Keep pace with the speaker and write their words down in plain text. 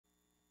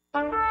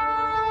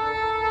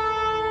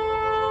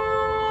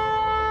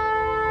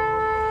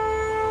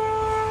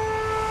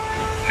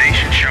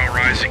shall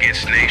rise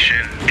against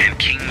nation, and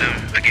kingdom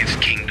against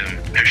kingdom.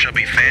 There shall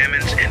be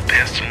famines and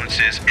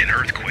pestilences and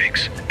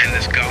earthquakes, and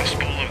this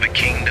gospel of the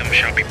kingdom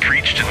shall be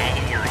preached in all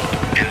the world,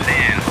 and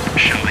then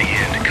shall the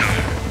end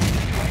come.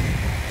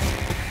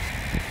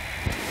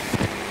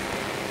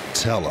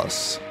 Tell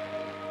us,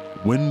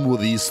 when will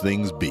these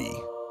things be?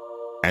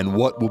 And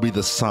what will be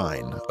the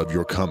sign of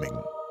your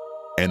coming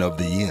and of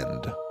the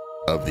end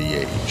of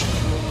the age?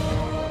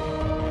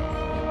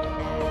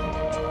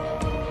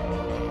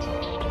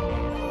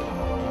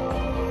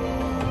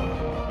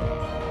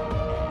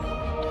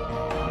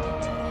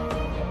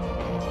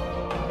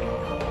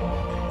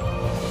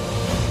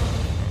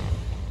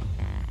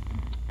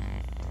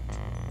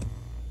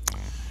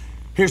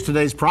 Here's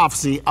today's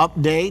prophecy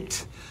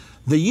update.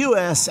 The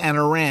U.S. and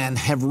Iran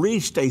have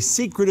reached a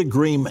secret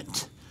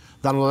agreement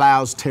that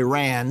allows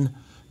Tehran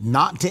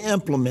not to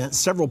implement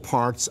several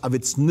parts of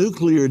its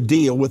nuclear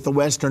deal with the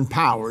Western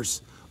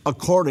powers,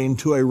 according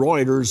to a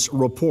Reuters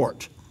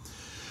report.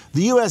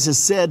 The U.S. is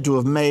said to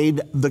have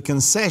made the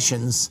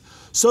concessions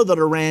so that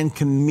Iran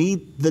can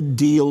meet the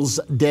deal's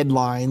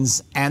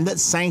deadlines and that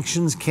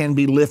sanctions can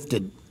be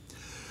lifted.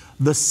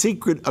 The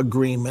secret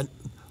agreement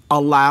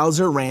allows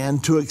Iran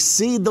to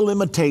exceed the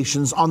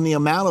limitations on the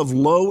amount of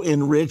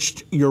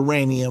low-enriched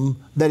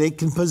uranium that it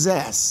can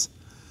possess.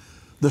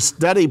 The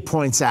study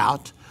points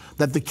out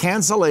that the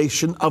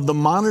cancellation of the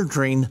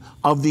monitoring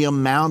of the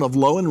amount of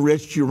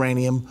low-enriched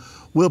uranium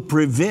will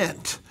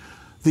prevent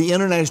the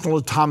International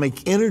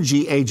Atomic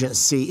Energy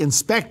Agency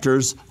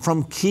inspectors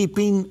from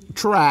keeping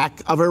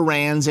track of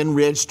Iran's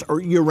enriched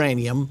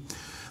uranium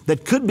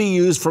that could be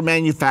used for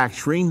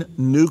manufacturing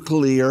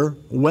nuclear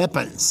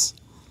weapons.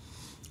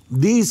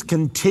 These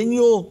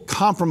continual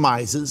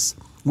compromises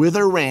with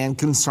Iran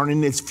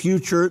concerning its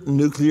future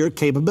nuclear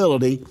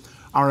capability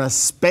are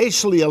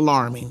especially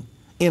alarming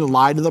in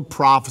light of the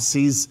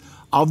prophecies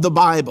of the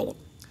Bible.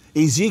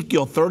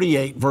 Ezekiel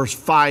 38, verse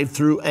 5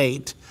 through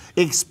 8,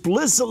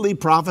 explicitly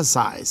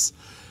prophesies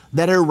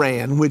that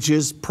Iran, which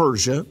is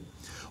Persia,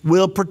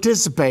 will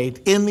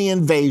participate in the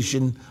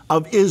invasion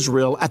of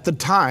Israel at the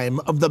time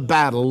of the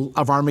Battle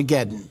of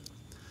Armageddon.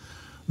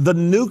 The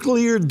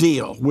nuclear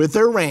deal with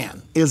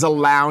Iran is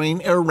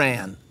allowing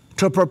Iran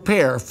to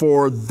prepare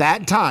for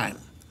that time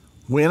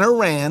when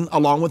Iran,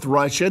 along with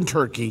Russia and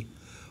Turkey,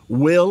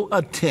 will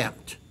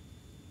attempt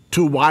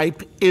to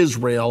wipe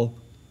Israel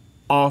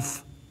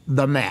off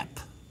the map.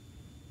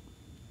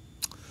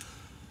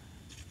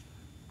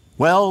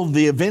 Well,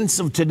 the events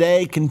of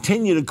today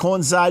continue to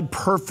coincide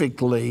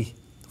perfectly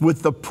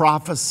with the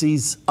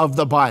prophecies of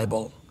the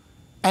Bible.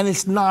 And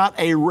it's not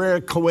a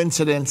rare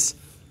coincidence,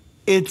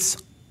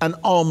 it's an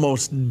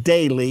almost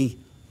daily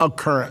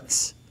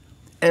occurrence.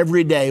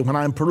 Every day when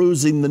I'm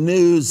perusing the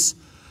news,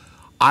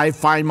 I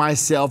find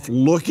myself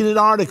looking at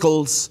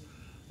articles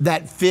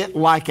that fit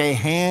like a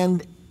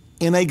hand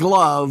in a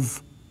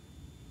glove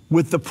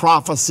with the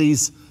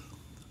prophecies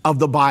of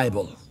the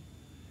Bible.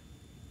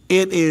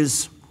 It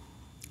is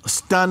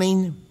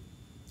stunning.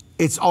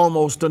 It's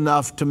almost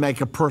enough to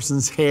make a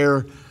person's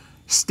hair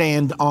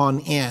stand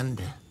on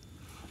end.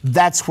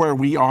 That's where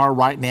we are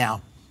right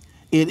now.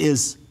 It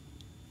is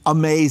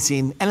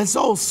amazing, and it's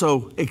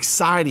also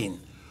exciting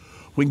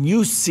when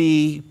you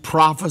see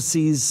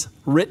prophecies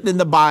written in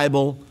the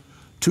Bible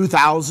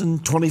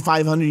 2,000,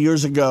 2,500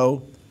 years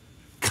ago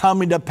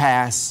coming to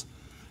pass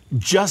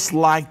just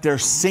like they're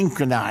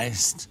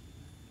synchronized.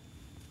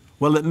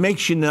 Well, it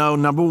makes you know,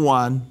 number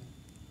one,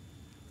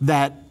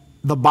 that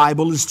the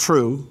Bible is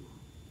true.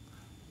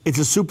 It's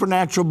a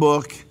supernatural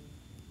book,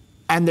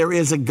 and there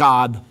is a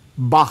God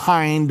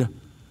behind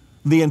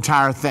the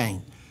entire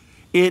thing.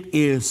 It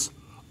is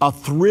a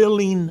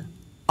thrilling,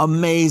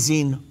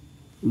 amazing,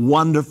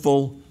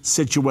 wonderful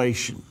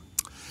situation.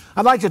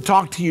 I'd like to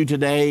talk to you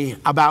today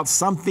about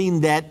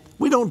something that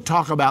we don't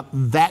talk about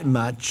that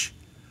much,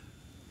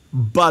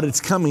 but it's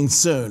coming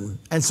soon.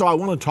 And so I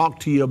want to talk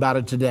to you about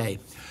it today.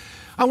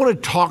 I want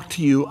to talk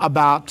to you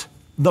about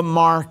the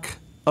mark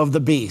of the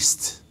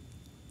beast.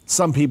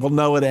 Some people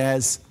know it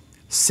as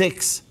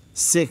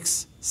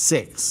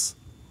 666.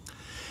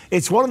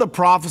 It's one of the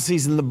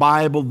prophecies in the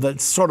Bible that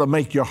sort of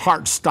make your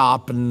heart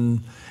stop,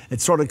 and it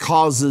sort of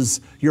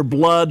causes your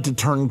blood to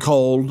turn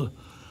cold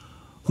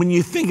when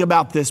you think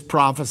about this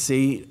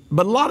prophecy,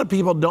 but a lot of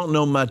people don't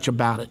know much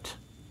about it.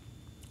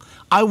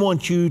 I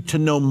want you to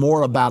know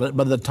more about it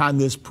by the time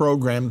this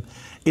program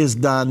is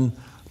done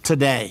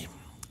today.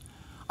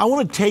 I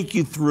want to take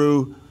you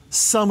through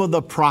some of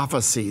the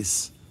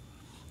prophecies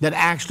that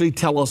actually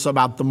tell us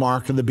about the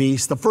mark of the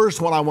beast. The first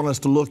one I want us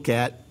to look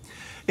at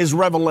is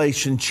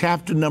Revelation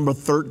chapter number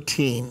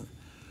 13,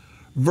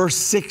 verse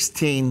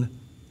 16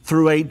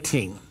 through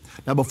 18.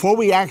 Now, before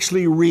we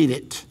actually read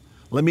it,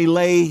 let me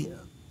lay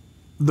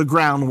the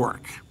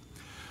groundwork.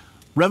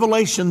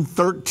 Revelation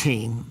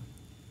 13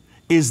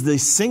 is the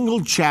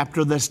single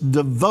chapter that's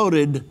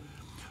devoted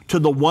to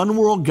the one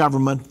world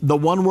government, the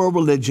one world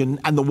religion,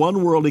 and the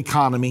one world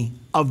economy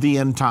of the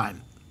end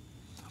time.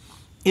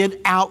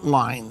 It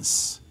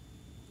outlines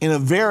in a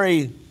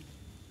very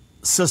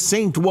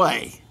succinct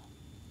way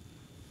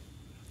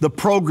the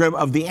program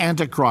of the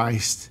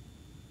Antichrist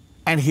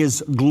and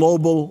his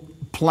global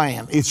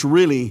plan. It's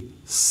really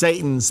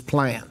Satan's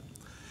plan.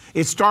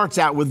 It starts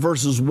out with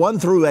verses 1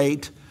 through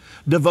 8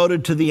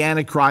 devoted to the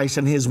Antichrist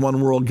and his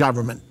one world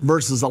government.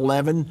 Verses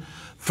 11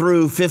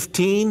 through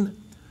 15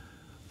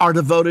 are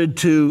devoted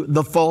to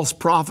the false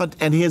prophet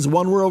and his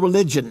one world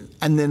religion.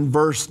 And then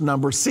verse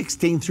number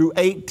 16 through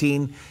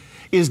 18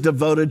 is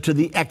devoted to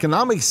the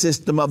economic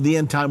system of the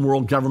end time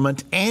world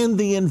government and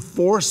the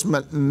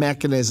enforcement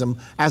mechanism,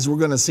 as we're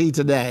going to see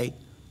today,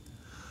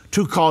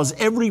 to cause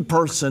every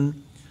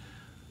person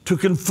to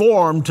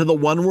conform to the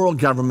one world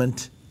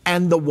government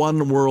and the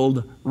one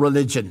world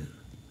religion.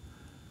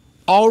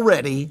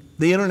 Already,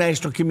 the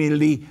international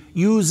community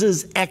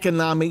uses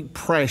economic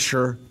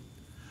pressure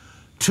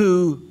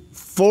to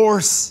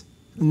force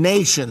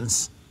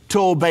nations to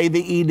obey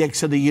the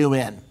edicts of the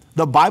UN.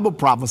 The Bible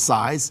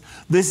prophesies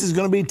this is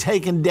going to be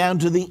taken down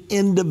to the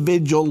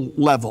individual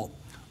level.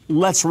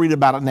 Let's read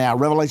about it now.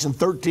 Revelation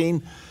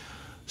 13,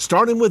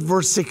 starting with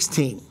verse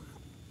 16.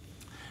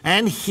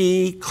 And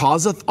he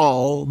causeth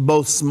all,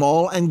 both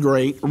small and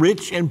great,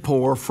 rich and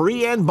poor,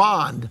 free and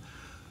bond,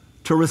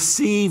 to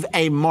receive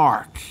a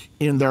mark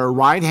in their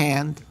right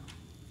hand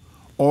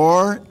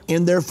or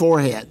in their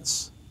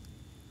foreheads,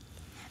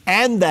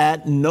 and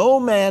that no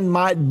man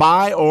might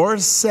buy or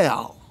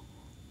sell,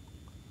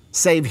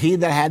 save he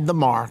that had the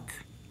mark,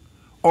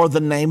 or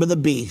the name of the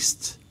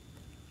beast,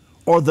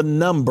 or the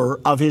number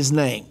of his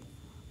name.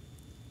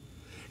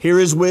 Here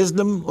is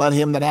wisdom. Let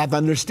him that hath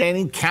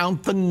understanding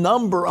count the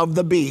number of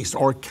the beast,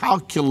 or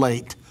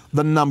calculate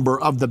the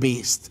number of the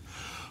beast.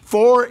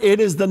 For it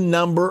is the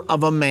number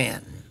of a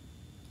man,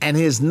 and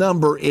his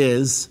number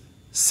is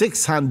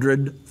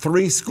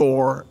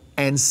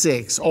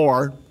 666,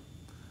 or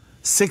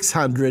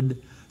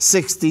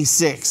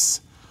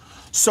 666.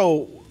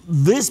 So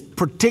this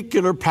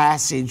particular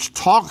passage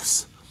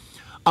talks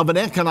of an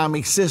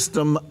economic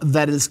system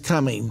that is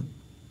coming,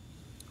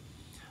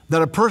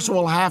 that a person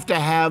will have to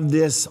have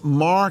this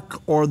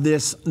mark or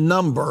this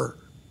number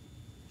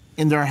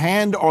in their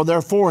hand or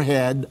their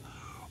forehead,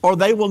 or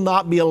they will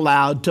not be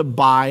allowed to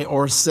buy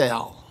or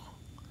sell.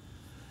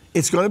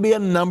 It's going to be a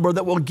number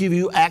that will give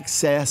you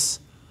access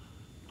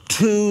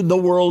to the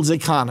world's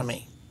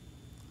economy.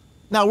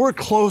 Now, we're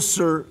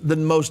closer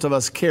than most of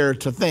us care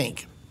to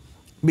think,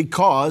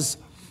 because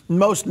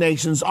most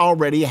nations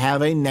already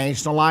have a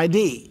national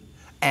ID,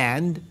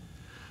 and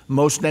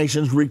most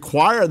nations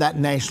require that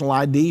national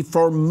ID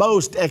for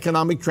most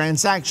economic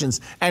transactions,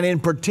 and in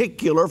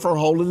particular for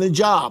holding a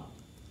job.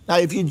 Now,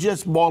 if you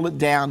just boil it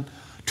down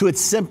to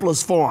its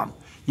simplest form,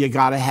 you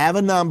got to have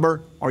a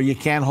number or you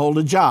can't hold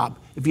a job.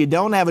 If you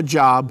don't have a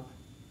job,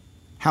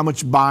 how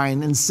much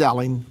buying and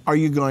selling are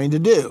you going to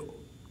do?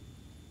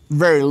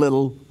 Very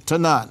little to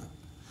none.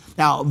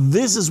 Now,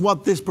 this is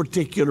what this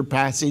particular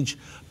passage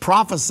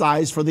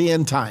prophesies for the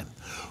end time.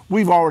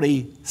 We've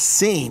already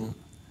seen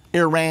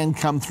Iran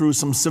come through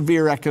some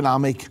severe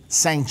economic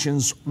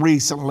sanctions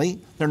recently.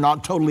 They're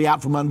not totally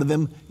out from under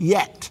them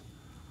yet.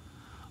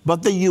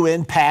 But the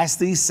UN passed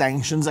these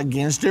sanctions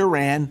against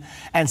Iran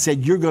and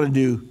said, you're going to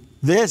do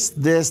this,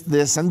 this,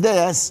 this, and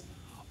this,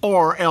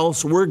 or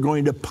else we're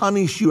going to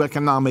punish you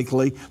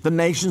economically. The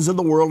nations of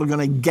the world are going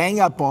to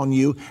gang up on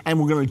you and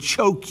we're going to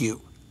choke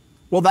you.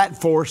 Well, that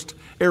forced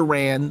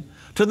Iran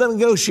to the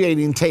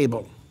negotiating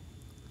table.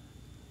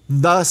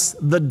 Thus,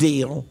 the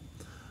deal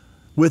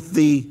with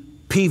the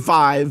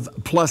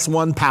P5 plus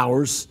one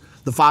powers,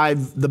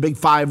 the big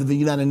five of the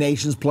United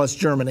Nations plus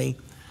Germany,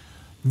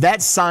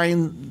 that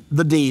signed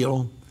the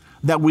deal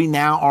that we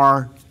now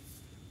are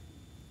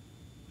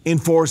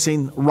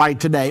enforcing right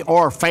today,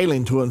 or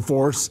failing to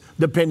enforce,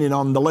 depending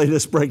on the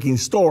latest breaking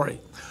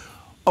story.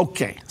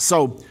 Okay,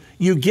 so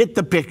you get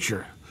the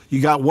picture.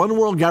 You got one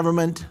world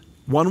government,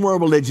 one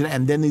world religion,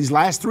 and then these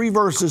last three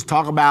verses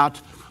talk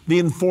about the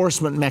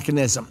enforcement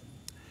mechanism.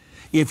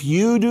 If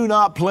you do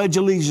not pledge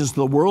allegiance to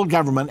the world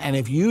government, and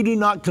if you do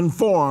not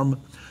conform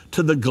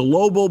to the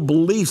global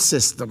belief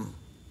system,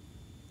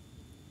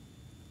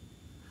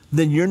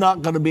 then you're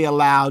not going to be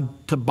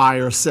allowed to buy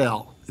or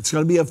sell. It's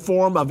going to be a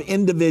form of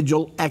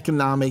individual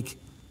economic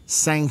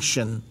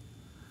sanction.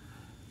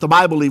 The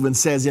Bible even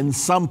says in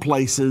some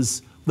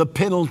places the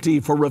penalty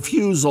for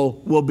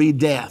refusal will be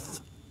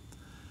death.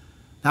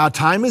 Now,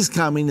 time is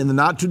coming in the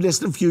not too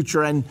distant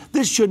future, and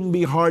this shouldn't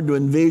be hard to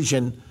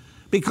envision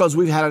because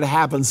we've had it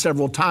happen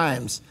several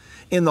times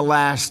in the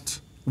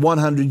last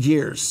 100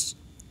 years.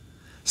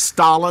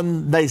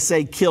 Stalin, they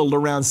say, killed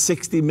around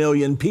 60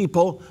 million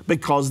people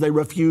because they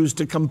refused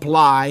to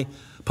comply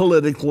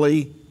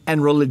politically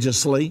and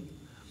religiously.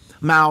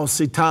 Mao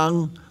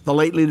Zedong, the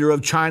late leader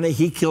of China,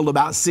 he killed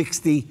about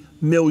 60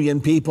 million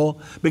people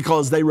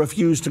because they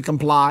refused to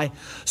comply.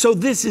 So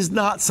this is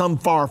not some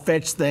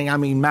far-fetched thing. I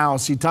mean, Mao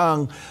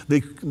Zedong,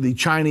 the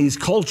Chinese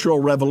Cultural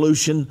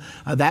Revolution,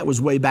 that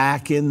was way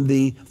back in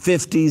the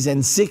 50s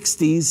and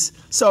 60s.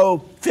 So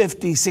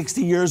 50,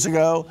 60 years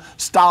ago,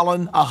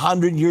 Stalin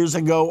 100 years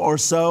ago or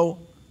so.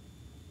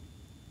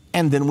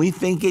 And then we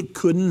think it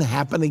couldn't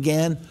happen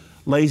again.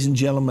 Ladies and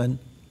gentlemen,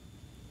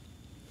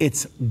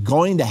 It's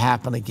going to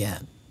happen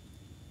again,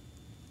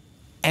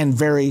 and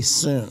very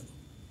soon.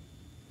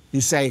 You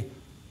say,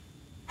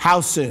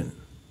 how soon?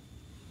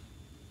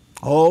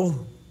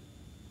 Oh,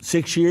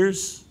 6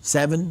 years,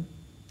 7,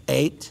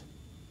 8?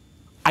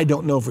 I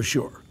don't know for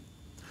sure.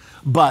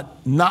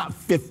 But not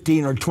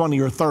 15 or 20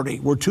 or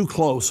 30. We're too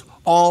close.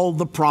 All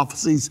the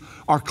prophecies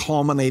are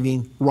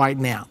culminating right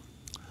now.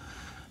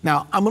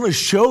 Now, I'm going to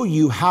show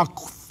you how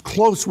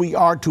close we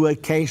are to a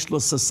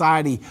cashless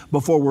society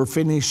before we're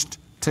finished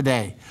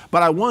today.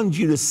 But I wanted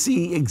you to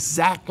see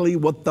exactly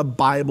what the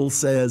Bible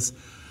says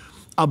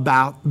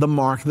about the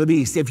mark of the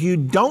beast. If you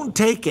don't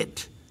take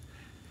it,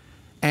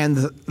 and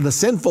the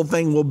sinful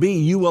thing will be,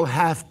 you will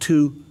have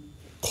to,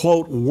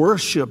 quote,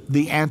 worship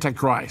the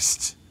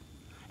Antichrist.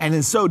 And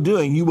in so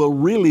doing, you will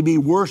really be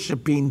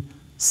worshiping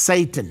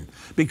Satan,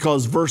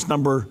 because verse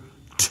number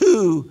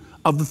 2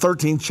 of the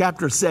 13th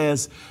chapter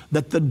says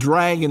that the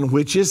dragon,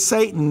 which is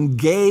Satan,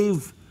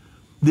 gave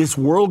this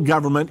world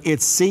government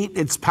its seat,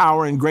 its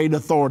power, and great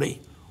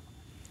authority.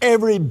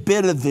 Every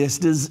bit of this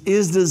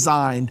is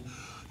designed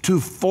to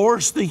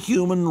force the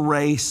human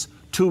race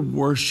to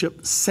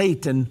worship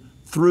Satan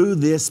through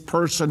this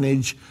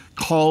personage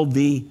called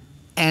the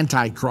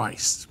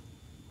Antichrist.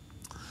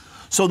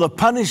 So the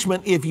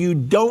punishment if you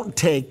don't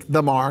take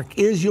the mark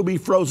is you'll be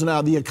frozen out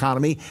of the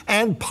economy,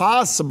 and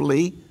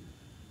possibly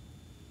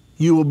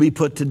you will be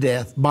put to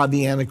death by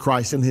the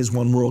Antichrist and his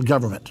one world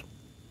government.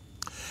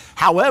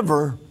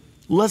 However,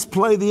 let's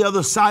play the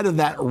other side of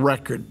that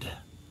record,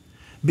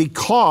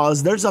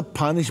 because there's a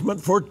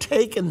punishment for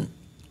taking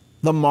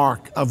the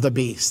mark of the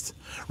beast.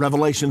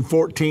 Revelation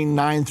 14,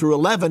 9 through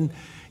 11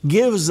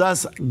 gives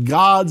us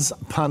God's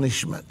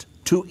punishment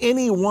to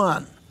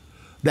anyone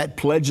that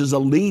pledges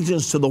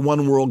allegiance to the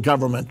one world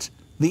government,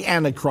 the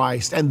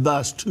Antichrist, and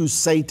thus to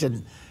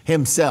Satan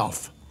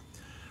himself.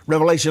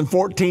 Revelation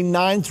 14,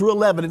 9 through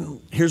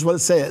 11, here's what it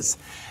says.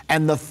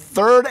 And the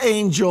third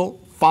angel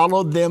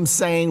followed them,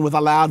 saying with a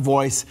loud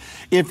voice,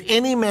 if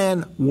any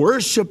man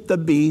worship the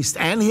beast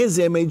and his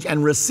image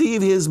and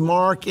receive his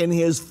mark in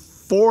his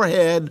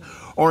forehead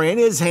or in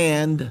his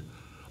hand,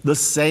 the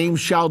same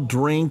shall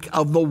drink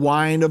of the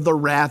wine of the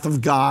wrath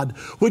of God,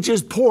 which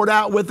is poured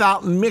out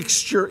without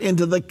mixture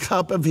into the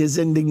cup of his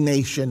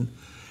indignation.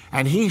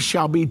 And he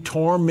shall be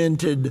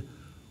tormented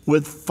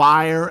with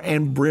fire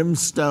and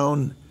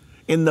brimstone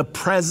in the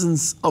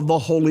presence of the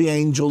holy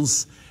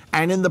angels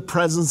and in the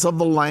presence of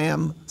the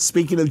Lamb,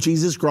 speaking of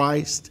Jesus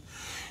Christ.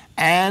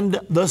 And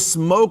the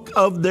smoke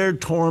of their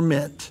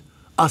torment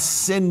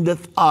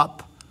ascendeth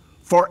up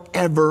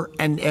forever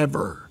and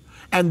ever.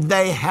 And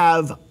they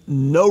have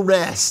no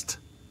rest,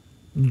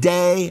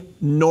 day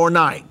nor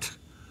night,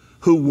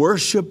 who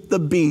worship the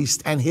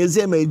beast and his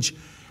image,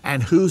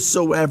 and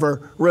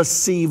whosoever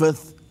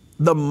receiveth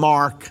the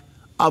mark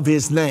of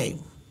his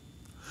name.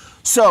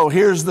 So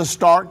here's the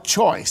stark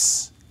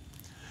choice.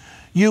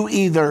 You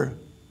either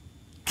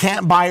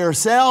can't buy or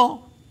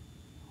sell,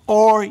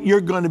 or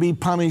you're going to be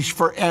punished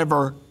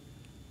forever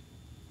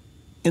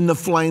in the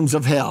flames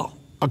of hell,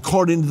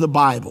 according to the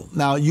Bible.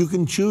 Now, you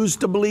can choose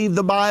to believe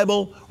the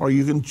Bible, or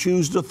you can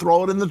choose to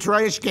throw it in the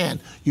trash can.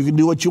 You can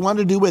do what you want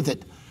to do with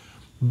it.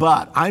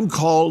 But I'm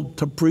called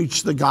to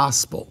preach the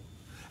gospel,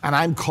 and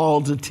I'm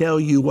called to tell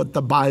you what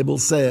the Bible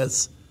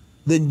says.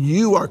 Then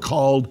you are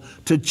called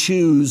to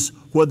choose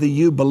whether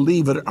you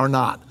believe it or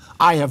not.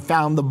 I have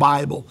found the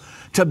Bible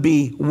to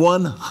be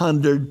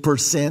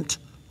 100%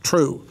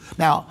 true.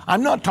 Now,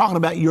 I'm not talking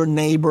about your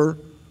neighbor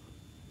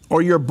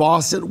or your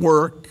boss at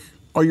work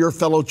or your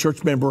fellow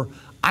church member.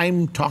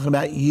 I'm talking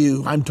about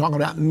you. I'm talking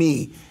about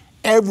me.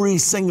 Every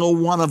single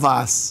one of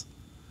us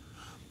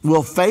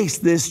will face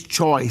this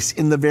choice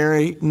in the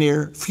very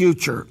near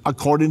future,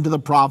 according to the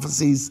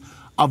prophecies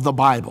of the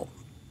Bible.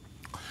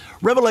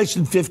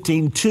 Revelation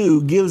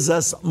 15:2 gives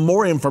us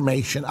more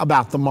information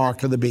about the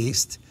mark of the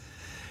beast.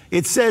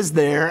 It says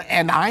there,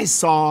 and I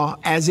saw,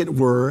 as it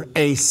were,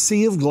 a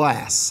sea of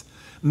glass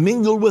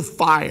mingled with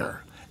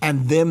fire,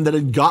 and them that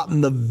had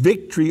gotten the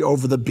victory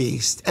over the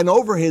beast, and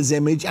over his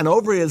image, and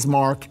over his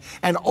mark,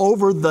 and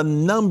over the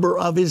number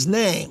of his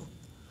name.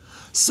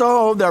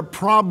 So they're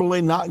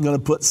probably not going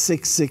to put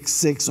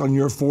 666 on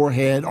your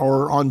forehead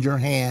or on your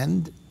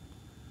hand.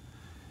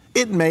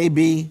 It may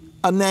be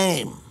a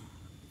name,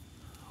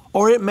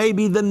 or it may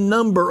be the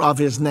number of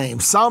his name.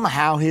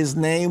 Somehow his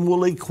name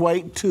will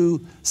equate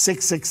to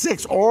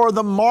 666, or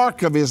the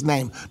mark of his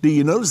name. Do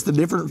you notice the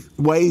different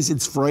ways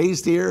it's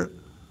phrased here?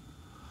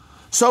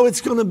 So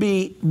it's going to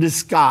be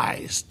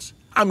disguised.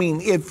 I mean,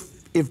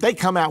 if they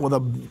come out with a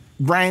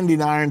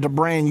branding iron to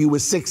brand you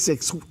with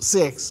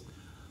 666,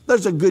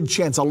 there's a good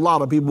chance a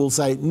lot of people will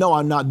say, no,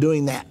 I'm not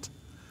doing that.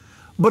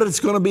 But it's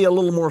going to be a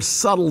little more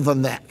subtle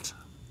than that.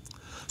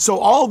 So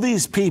all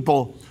these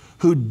people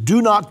who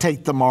do not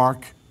take the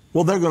mark,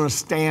 well, they're going to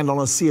stand on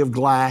a sea of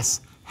glass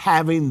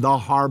having the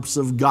harps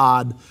of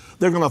God.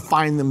 They're going to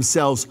find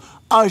themselves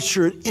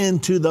ushered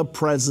into the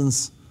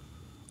presence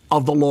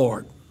of the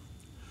Lord.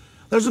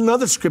 There's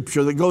another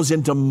scripture that goes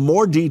into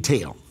more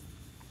detail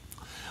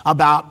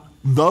about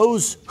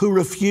those who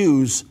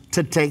refuse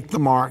to take the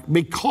mark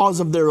because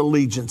of their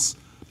allegiance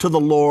to the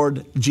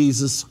Lord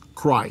Jesus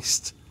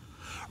Christ.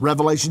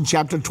 Revelation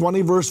chapter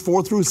 20, verse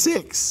 4 through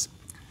 6.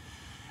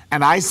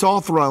 And I saw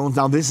thrones.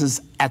 Now this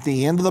is at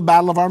the end of the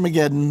battle of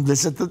Armageddon.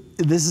 This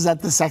is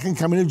at the second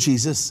coming of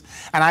Jesus.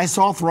 And I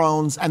saw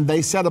thrones, and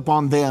they sat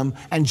upon them,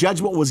 and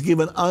judgment was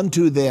given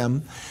unto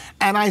them.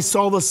 And I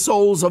saw the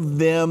souls of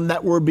them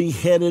that were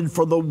beheaded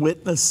for the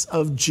witness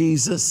of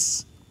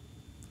Jesus.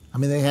 I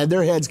mean, they had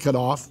their heads cut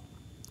off.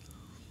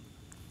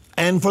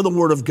 And for the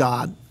word of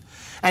God,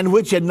 and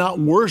which had not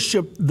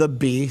worshipped the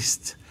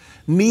beast,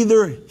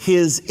 neither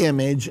his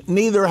image,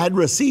 neither had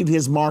received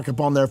his mark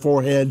upon their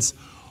foreheads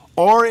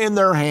or in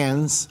their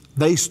hands.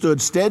 They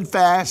stood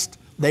steadfast,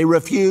 they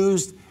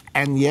refused,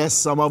 and yes,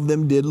 some of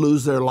them did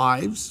lose their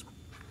lives.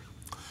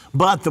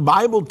 But the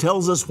Bible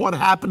tells us what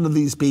happened to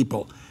these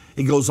people.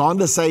 It goes on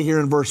to say here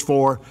in verse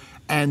 4,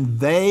 and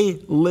they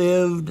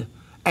lived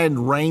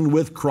and reigned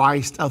with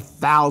Christ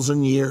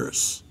 1,000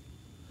 years.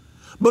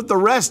 But the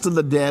rest of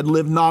the dead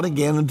lived not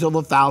again until the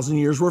 1,000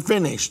 years were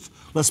finished.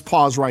 Let's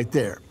pause right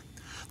there.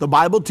 The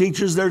Bible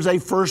teaches there's a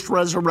first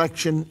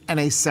resurrection and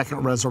a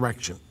second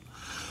resurrection.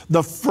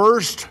 The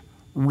first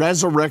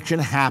resurrection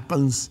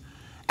happens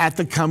at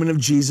the coming of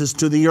Jesus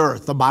to the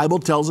earth. The Bible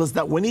tells us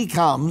that when he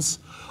comes,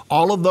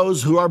 all of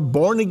those who are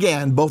born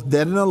again, both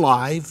dead and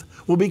alive,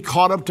 will be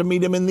caught up to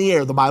meet him in the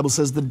air. The Bible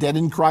says the dead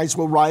in Christ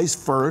will rise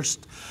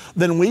first.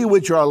 Then we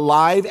which are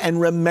alive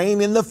and remain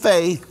in the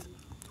faith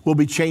will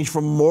be changed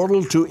from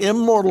mortal to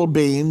immortal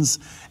beings,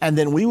 and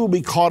then we will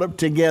be caught up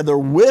together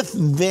with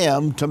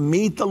them to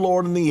meet the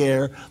Lord in the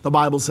air. The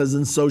Bible says,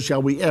 and so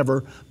shall we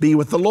ever be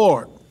with the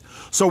Lord.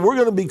 So we're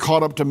going to be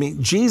caught up to meet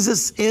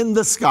Jesus in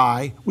the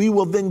sky. We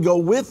will then go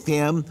with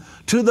him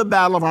to the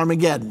battle of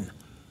Armageddon.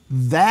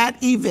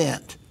 That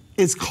event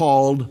is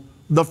called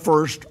the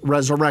first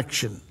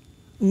resurrection.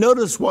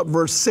 Notice what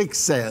verse 6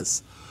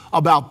 says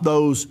about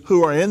those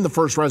who are in the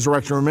first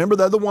resurrection. Remember,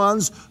 they're the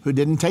ones who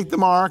didn't take the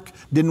mark,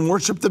 didn't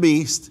worship the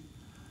beast.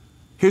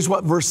 Here's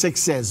what verse 6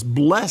 says.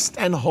 Blessed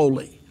and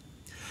holy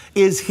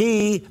is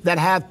he that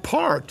hath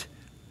part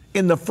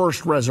in the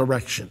first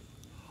resurrection.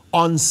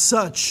 On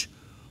such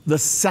the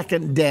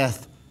second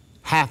death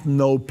hath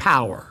no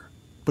power,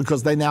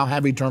 because they now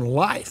have eternal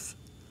life.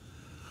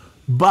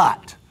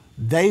 But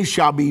they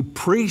shall be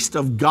priests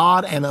of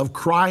God and of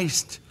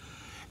Christ,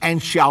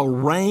 and shall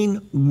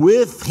reign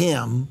with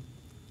him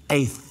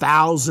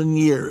 1,000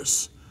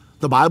 years.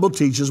 The Bible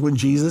teaches when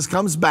Jesus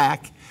comes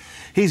back,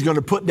 he's going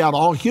to put down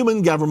all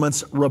human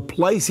governments,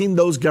 replacing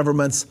those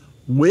governments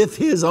with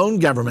his own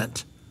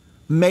government,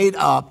 made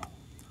up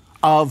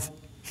of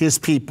his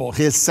people,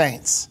 his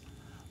saints.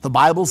 The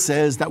Bible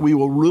says that we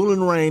will rule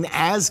and reign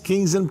as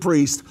kings and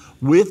priests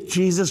with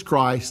Jesus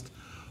Christ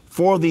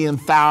for the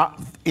entire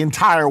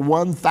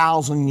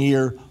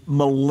 1,000-year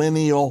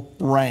millennial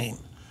reign.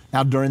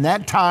 Now, during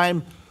that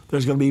time,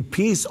 there's going to be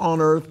peace on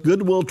earth,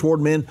 goodwill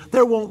toward men.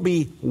 There won't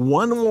be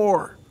one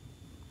war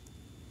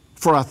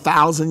for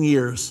 1,000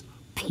 years.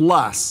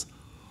 Plus,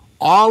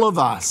 all of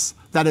us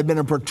that have been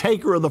a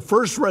partaker of the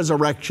first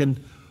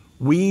resurrection,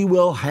 we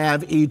will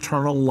have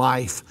eternal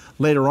life.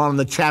 Later on in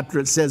the chapter,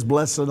 it says,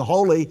 blessed and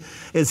holy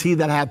is he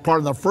that hath part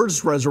in the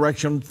first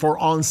resurrection, for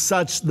on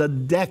such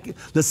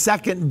the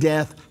second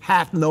death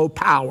hath no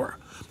power.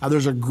 Now,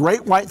 there's a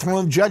great white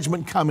throne of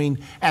judgment coming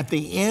at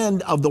the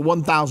end of the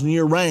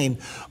 1,000-year reign.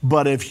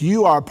 But if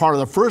you are a part of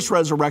the first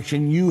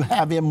resurrection, you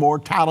have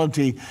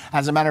immortality.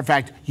 As a matter of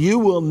fact, you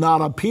will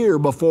not appear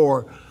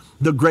before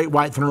the great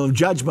white throne of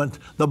judgment.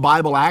 The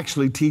Bible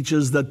actually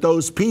teaches that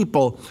those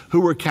people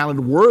who were counted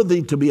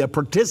worthy to be a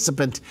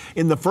participant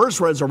in the first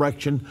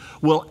resurrection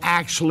will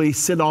actually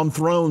sit on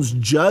thrones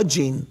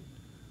judging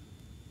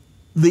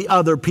the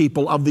other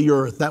people of the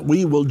earth, that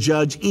we will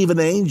judge even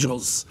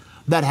angels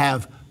that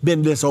have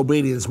been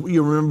disobedient.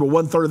 You remember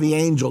 1/3 of the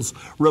angels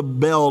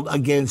rebelled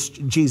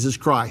against Jesus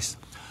Christ.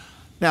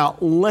 Now,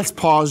 let's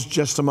pause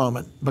just a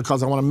moment,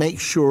 because I want to make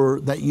sure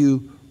that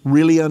you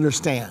really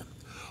understand.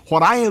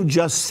 What I have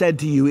just said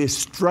to you is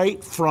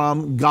straight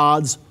from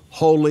God's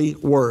holy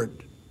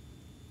word.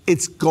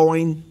 It's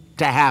going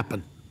to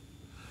happen.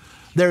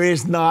 There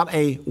is not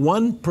a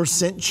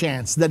 1%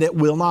 chance that it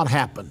will not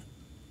happen.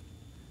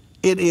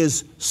 It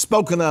is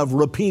spoken of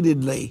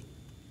repeatedly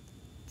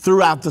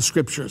throughout the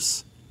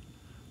scriptures.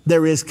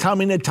 There is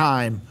coming a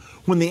time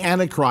when the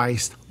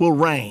Antichrist will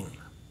reign,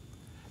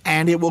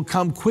 and it will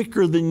come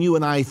quicker than you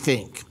and I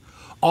think.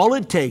 All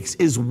it takes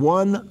is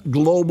one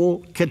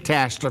global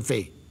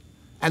catastrophe,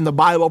 and the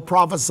Bible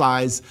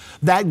prophesies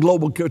that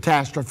global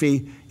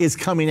catastrophe is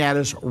coming at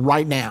us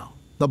right now.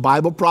 The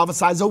Bible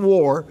prophesies a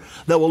war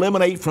that will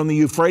emanate from the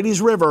Euphrates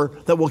River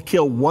that will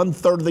kill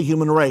 1/3 of the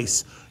human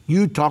race.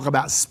 You talk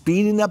about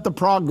speeding up the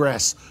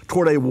progress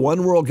toward a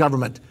one world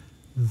government.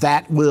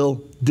 That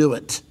will do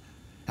it.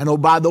 And oh,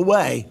 by the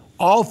way,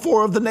 all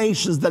 4 of the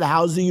nations that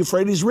house the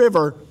Euphrates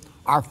River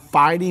are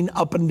fighting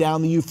up and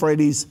down the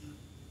Euphrates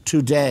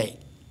today.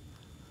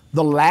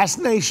 The last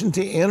nation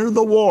to enter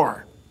the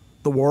war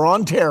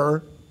on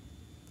terror,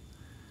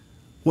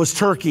 was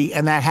Turkey,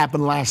 and that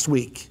happened last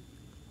week.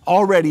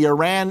 Already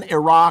Iran,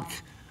 Iraq,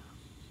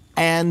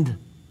 and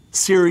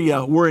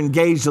Syria were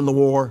engaged in the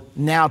war.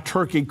 Now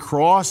Turkey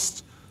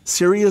crossed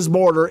Syria's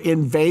border,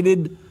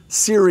 invaded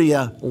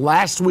Syria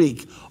last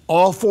week.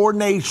 All four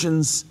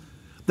nations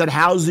that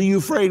house the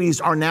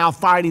Euphrates are now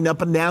fighting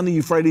up and down the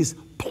Euphrates,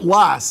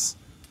 plus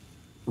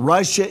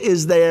Russia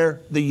is there,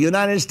 the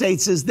United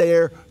States is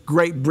there,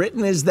 Great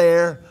Britain is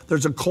there.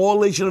 There's a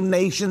coalition of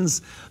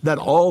nations that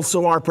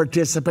also are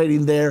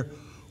participating there.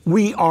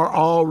 We are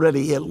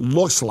already, it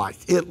looks like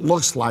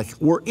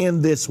we're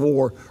in this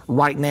war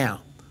right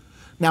now.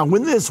 Now,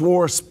 when this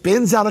war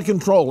spins out of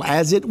control,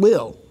 as it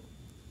will,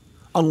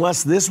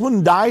 unless this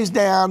one dies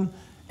down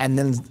and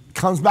then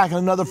comes back in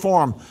another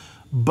form,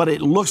 but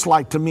it looks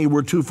like to me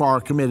we're too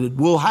far committed.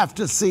 We'll have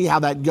to see how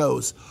that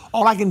goes.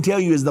 All I can tell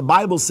you is the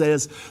Bible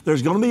says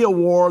there's going to be a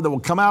war that will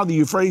come out of the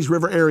Euphrates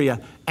River area,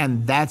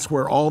 and that's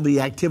where all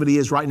the activity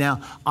is right now.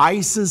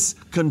 ISIS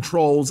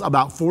controls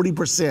about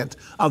 40%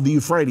 of the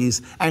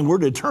Euphrates, and we're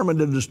determined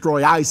to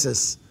destroy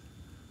ISIS,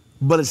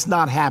 but it's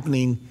not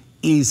happening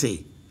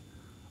easy.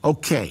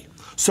 Okay,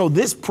 so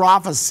this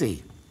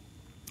prophecy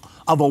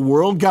of a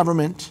world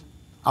government,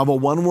 of a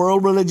one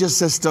world religious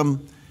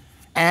system,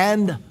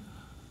 and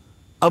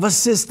of a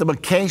system, a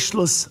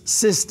cashless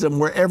system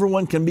where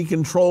everyone can be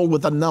controlled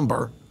with a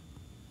number,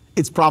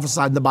 it's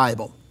prophesied in the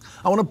Bible.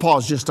 I want to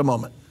pause just a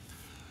moment.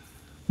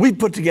 We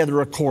put together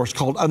a course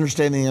called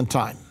Understanding the End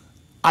Time.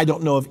 I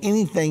don't know of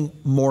anything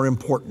more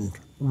important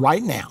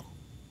right now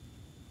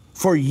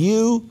for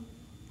you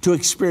to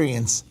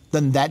experience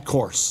than that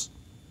course.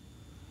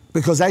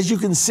 Because as you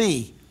can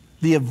see,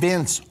 the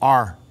events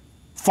are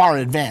far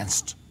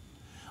advanced.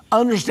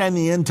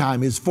 Understanding the End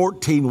Time is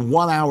 14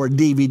 one-hour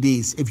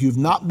DVDs. If you've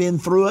not been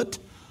through it,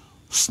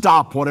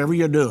 stop whatever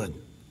you're doing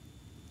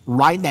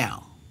right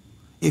now.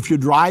 If you're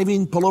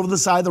driving, pull over the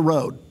side of the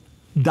road,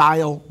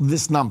 dial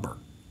this number,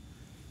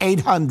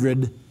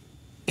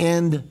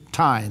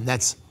 800-END-TIME.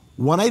 That's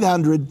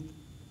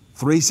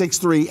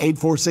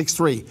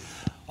 1-800-363-8463.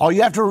 All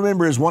you have to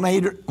remember is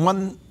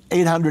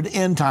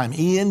 1-800-END-TIME,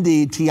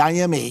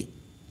 E-N-D-T-I-M-E.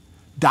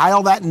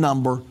 Dial that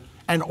number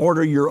and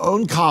order your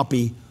own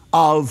copy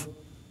of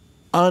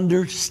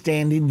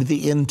Understanding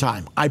the End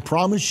Time. I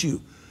promise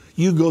you,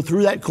 you go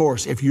through that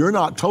course. If you're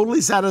not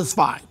totally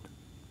satisfied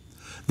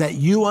that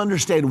you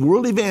understand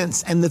world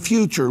events and the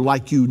future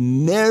like you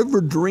never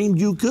dreamed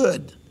you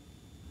could,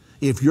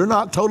 if you're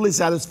not totally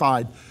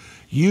satisfied,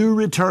 you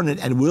return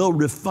it and we'll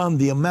refund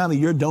the amount of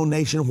your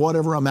donation,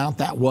 whatever amount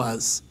that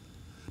was.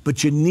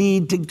 But you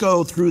need to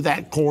go through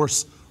that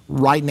course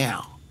right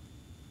now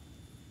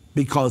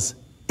because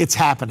it's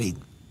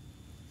happening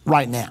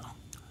right now.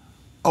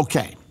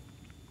 Okay.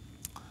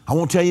 I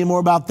won't tell you more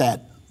about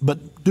that,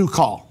 but do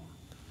call.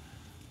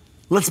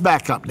 Let's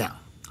back up now.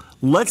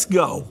 Let's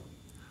go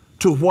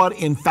to what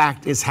in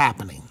fact is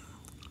happening.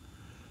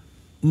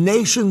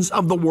 Nations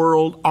of the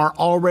world are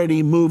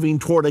already moving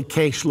toward a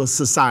cashless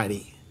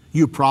society.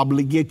 You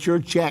probably get your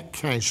check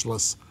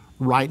cashless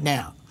right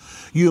now.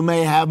 You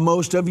may have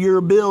most of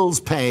your bills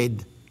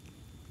paid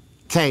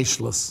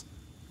cashless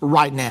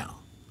right now.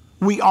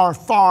 We are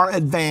far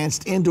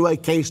advanced into a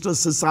cashless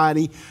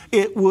society.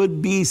 It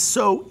would be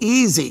so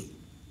easy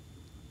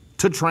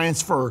to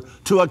transfer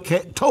to a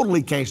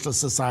totally cashless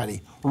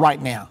society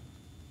right now,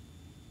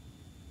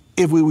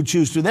 if we would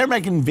choose to. They're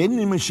making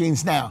vending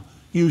machines now.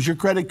 Use your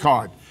credit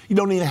card. You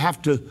don't even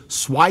have to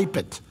swipe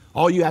it.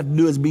 All you have to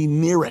do is be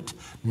near it.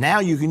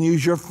 Now you can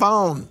use your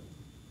phone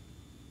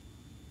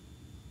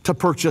to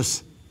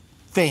purchase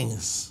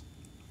things.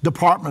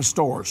 Department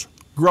stores,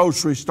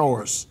 grocery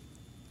stores.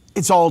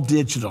 It's all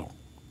digital.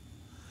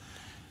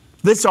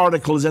 This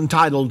article is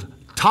entitled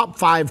Top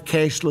 5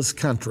 Cashless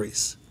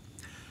Countries.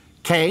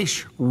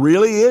 Cash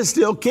really is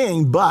still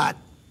king, but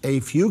a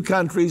few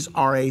countries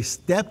are a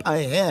step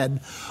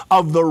ahead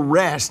of the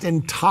rest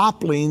in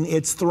toppling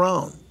its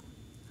throne.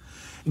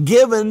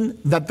 Given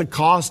that the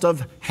cost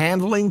of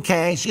handling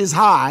cash is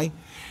high,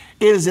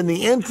 it is in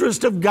the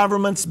interest of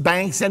governments,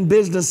 banks, and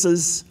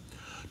businesses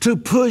to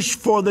push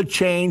for the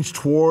change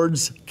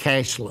towards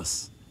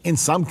cashless. In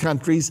some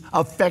countries,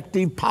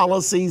 effective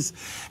policies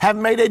have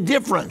made a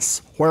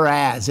difference,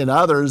 whereas in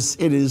others,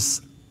 it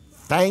is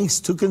thanks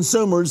to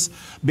consumers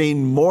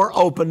being more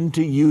open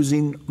to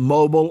using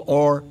mobile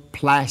or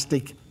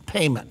plastic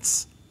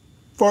payments.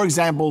 For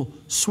example,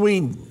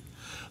 Sweden.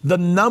 The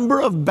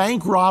number of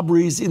bank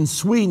robberies in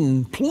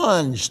Sweden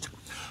plunged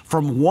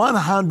from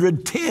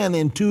 110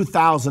 in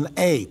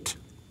 2008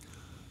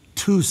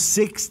 to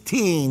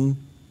 16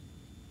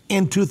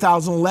 in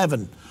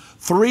 2011.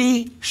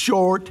 3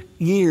 short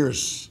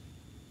years.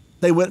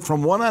 They went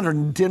from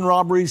 110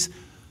 robberies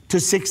to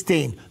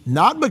 16.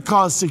 Not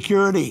because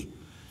security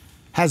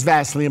has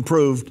vastly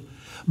improved,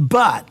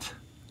 but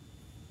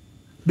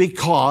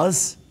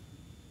because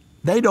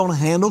they don't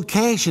handle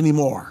cash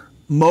anymore.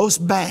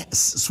 Most banks,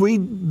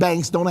 Swedish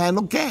banks, don't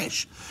handle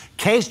cash.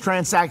 Cash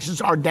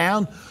transactions are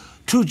down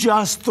to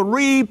just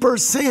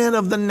 3%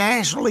 of the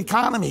national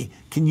economy.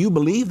 Can you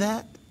believe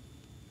that?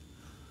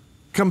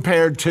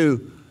 Compared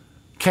to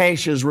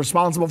Cash is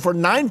responsible for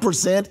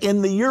 9%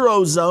 in the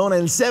Eurozone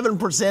and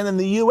 7% in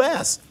the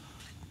U.S.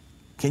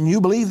 Can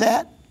you believe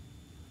that?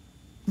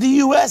 The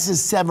U.S. is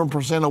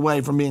 7%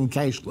 away from being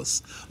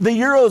cashless. The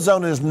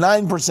Eurozone is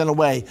 9%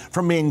 away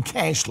from being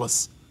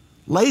cashless.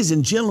 Ladies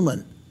and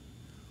gentlemen,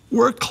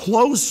 we're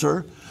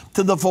closer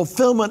to the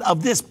fulfillment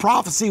of this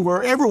prophecy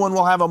where everyone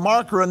will have a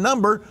marker, a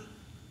number,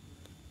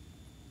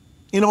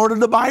 in order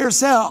to buy or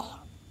sell.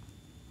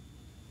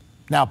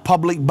 Now,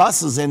 public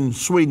buses in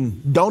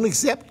Sweden don't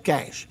accept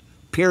cash,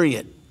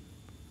 period.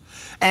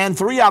 And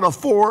 3 out of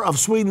 4 of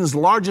Sweden's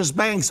largest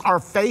banks are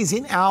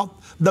phasing out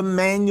the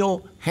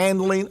manual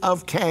handling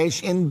of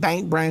cash in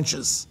bank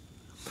branches.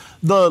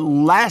 The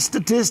last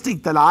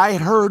statistic that I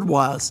heard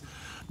was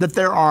that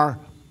there are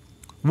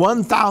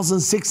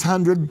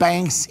 1,600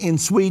 banks in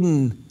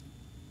Sweden.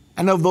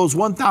 And of those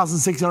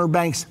 1,600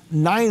 banks,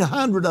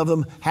 900 of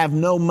them have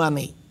no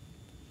money.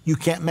 You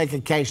can't make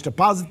a cash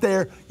deposit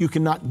there. You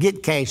cannot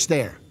get cash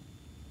there.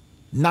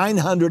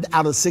 900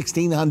 out of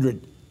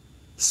 1,600.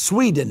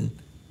 Sweden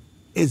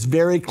is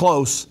very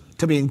close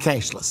to being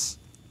cashless.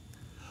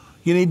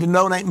 You need to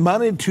donate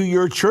money to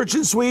your church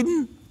in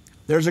Sweden?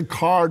 There's a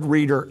card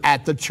reader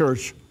at the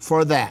church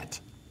for that.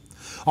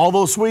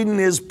 Although Sweden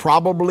is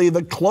probably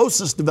the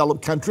closest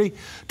developed country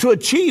to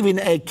achieving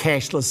a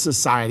cashless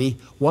society,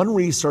 one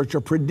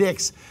researcher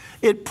predicts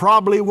it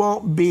probably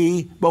won't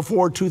be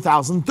before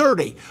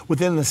 2030.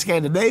 Within the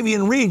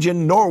Scandinavian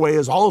region, Norway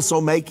is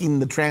also making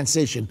the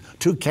transition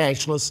to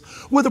cashless,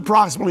 with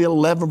approximately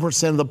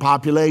 11% of the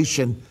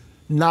population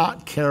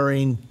not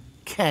carrying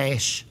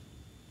cash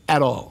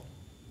at all.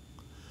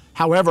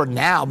 However,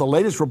 now the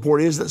latest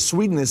report is that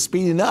Sweden is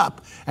speeding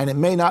up, and it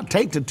may not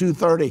take to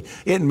 230.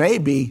 It may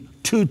be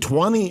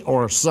 220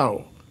 or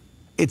so.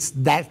 It's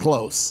that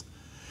close.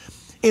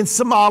 In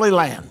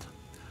Somaliland,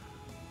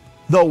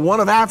 though one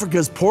of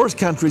Africa's poorest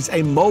countries,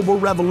 a mobile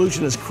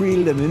revolution has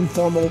created an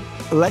informal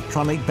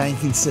electronic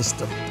banking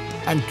system.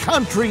 And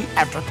country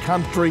after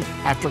country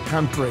after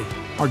country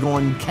are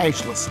going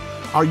cashless.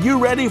 Are you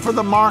ready for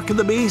the mark of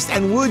the beast?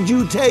 And would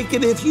you take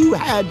it if you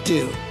had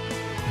to?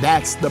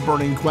 That's the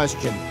burning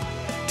question.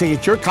 To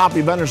get your copy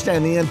of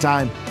Understanding the End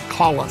Time,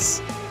 call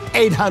us.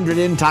 800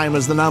 End Time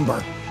is the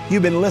number.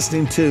 You've been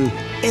listening to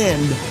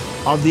End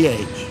of the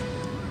Age.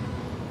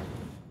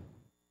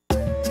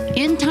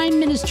 Endtime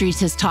Ministries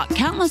has taught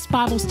countless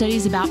Bible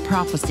studies about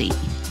prophecy.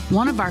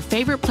 One of our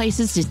favorite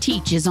places to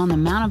teach is on the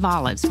Mount of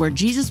Olives, where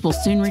Jesus will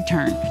soon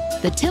return,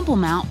 the Temple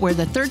Mount, where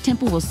the third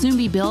temple will soon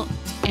be built,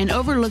 and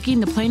overlooking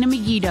the plain of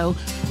Megiddo,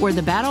 where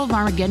the Battle of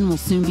Armageddon will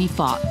soon be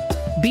fought.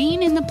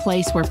 Being in the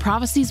place where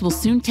prophecies will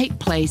soon take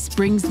place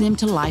brings them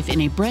to life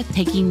in a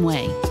breathtaking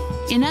way.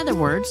 In other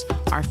words,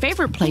 our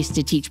favorite place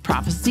to teach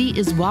prophecy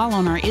is while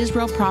on our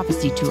Israel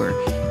Prophecy Tour.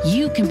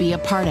 You can be a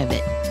part of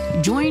it.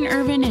 Join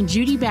Irvin and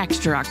Judy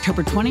Baxter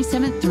October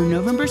 27th through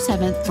November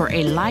 7th for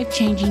a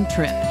life-changing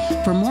trip.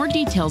 For more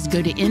details,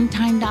 go to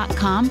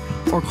endtime.com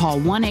or call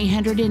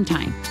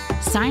 1-800-ENDTIME.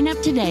 Sign up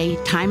today.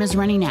 Time is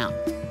running out.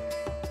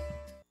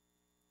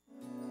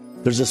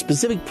 There's a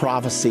specific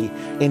prophecy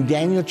in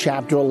Daniel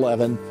chapter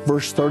 11,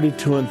 verse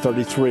 32 and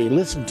 33.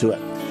 Listen to it.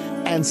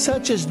 And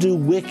such as do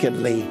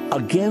wickedly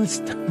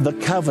against the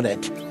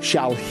covenant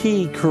shall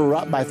he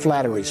corrupt by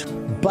flatteries.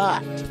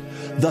 But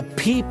the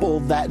people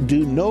that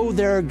do know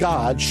their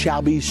God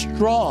shall be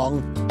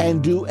strong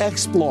and do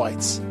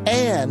exploits.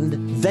 And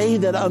they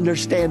that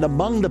understand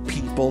among the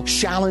people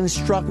shall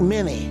instruct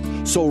many.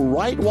 So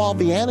right while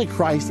the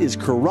Antichrist is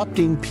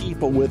corrupting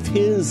people with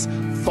his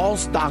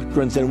false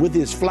doctrines and with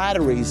his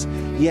flatteries,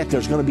 yet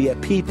there's going to be a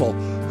people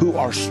who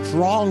are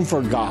strong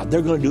for God.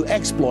 They're going to do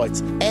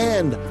exploits.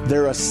 And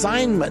their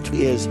assignment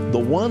is the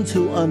ones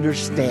who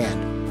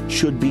understand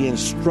should be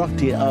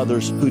instructing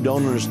others who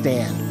don't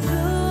understand.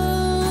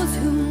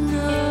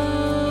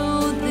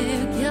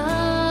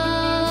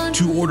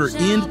 To order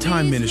End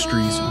Time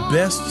Ministries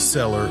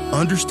bestseller,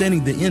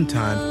 Understanding the End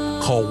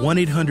Time, call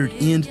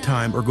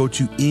 1-800-END-TIME or go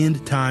to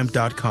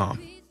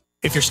endtime.com.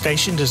 If your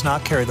station does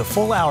not carry the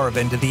full hour of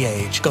End of the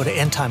Age, go to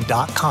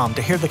endtime.com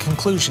to hear the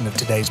conclusion of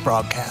today's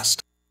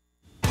broadcast.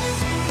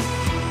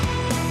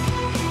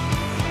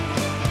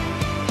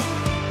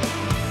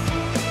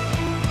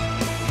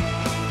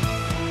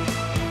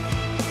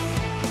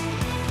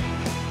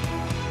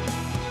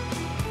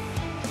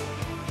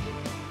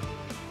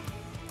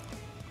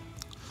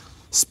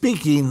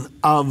 Speaking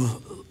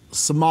of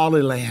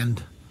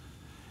Somaliland,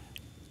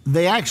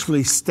 they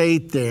actually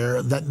state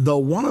there that though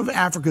one of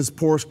Africa's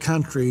poorest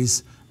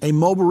countries, a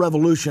mobile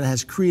revolution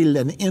has created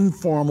an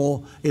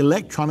informal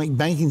electronic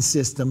banking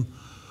system,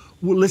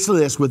 listen to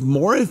this, with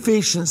more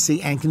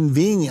efficiency and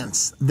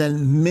convenience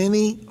than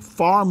many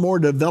far more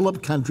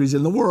developed countries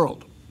in the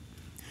world.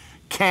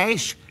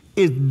 Cash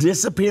is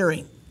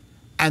disappearing,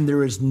 and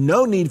there is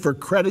no need for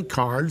credit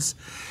cards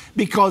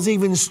because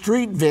even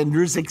street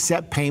vendors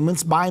accept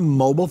payments by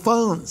mobile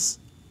phones.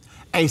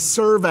 A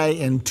survey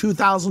in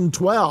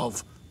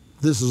 2012,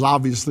 this is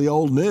obviously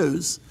old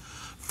news,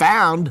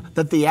 found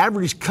that the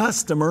average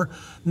customer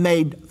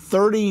made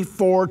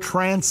 34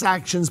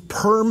 transactions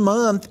per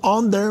month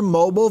on their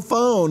mobile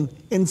phone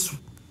in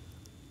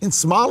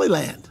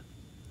Somaliland.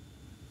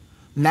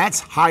 And that's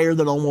higher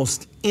than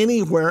almost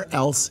anywhere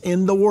else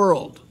in the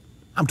world.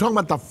 I'm talking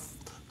about the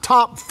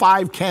top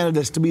 5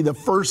 candidates to be the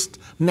first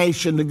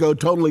nation to go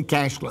totally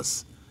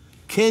cashless.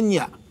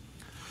 Kenya.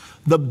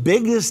 The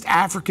biggest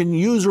African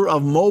user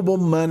of mobile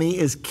money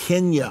is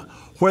Kenya,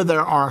 where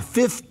there are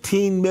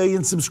 15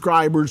 million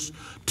subscribers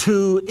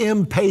to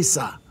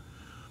M-Pesa.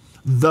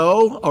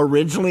 Though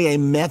originally a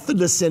method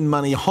to send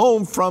money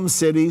home from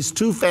cities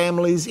to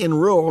families in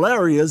rural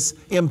areas,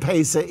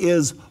 M-Pesa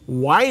is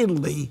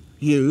widely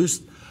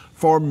used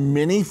for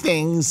many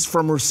things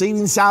from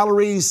receiving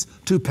salaries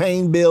to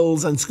paying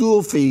bills and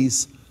school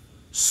fees,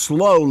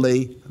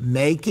 slowly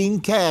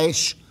making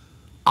cash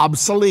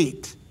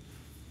obsolete.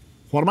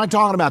 What am I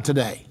talking about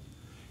today?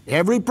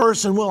 Every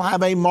person will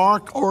have a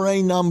mark or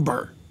a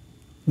number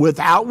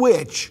without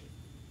which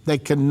they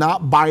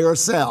cannot buy or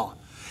sell.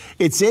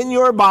 It's in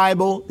your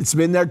Bible. It's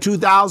been there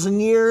 2,000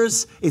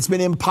 years. It's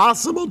been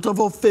impossible to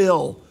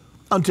fulfill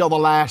until the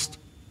last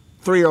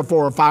 3 or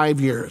 4 or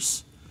 5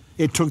 years.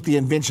 It took the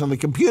invention of the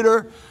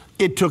computer.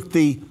 It took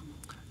the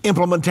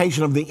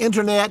implementation of the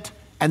internet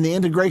and the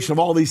integration of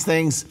all these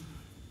things,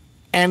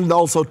 and it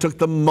also took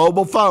the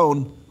mobile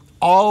phone.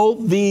 All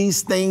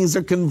these things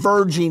are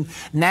converging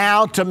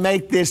now to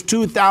make this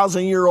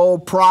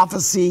 2,000-year-old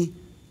prophecy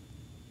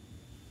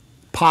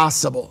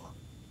possible.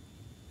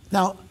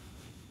 Now,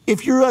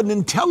 if you're an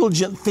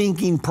intelligent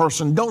thinking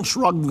person, don't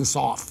shrug this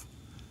off.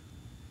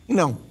 You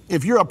know,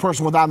 if you're a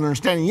person without an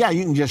understanding, yeah,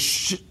 you can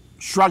just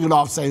shrug it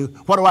off, say,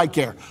 what do I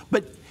care?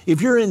 But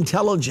if you're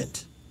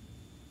intelligent,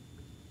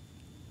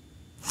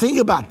 think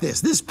about this.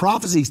 This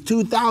prophecy is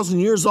 2,000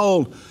 years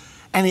old,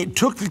 and it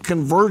took the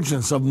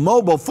convergence of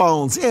mobile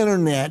phones,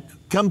 internet,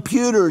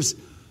 computers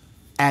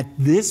at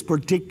this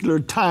particular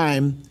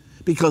time,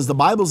 because the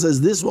Bible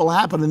says this will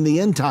happen in the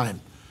end time.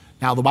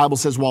 Now, the Bible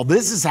says, while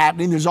this is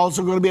happening, there's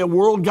also going to be a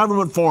world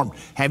government formed.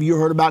 Have you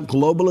heard about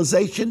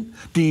globalization?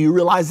 Do you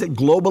realize that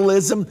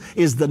globalism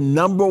is the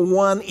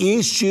 #1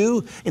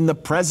 issue in the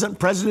present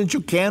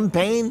presidential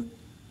campaign?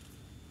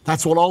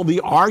 That's what all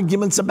the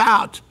argument's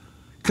about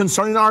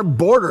concerning our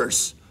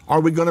borders. Are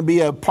we going to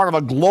be a part of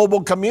a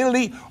global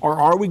community,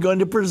 or are we going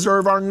to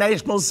preserve our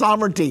national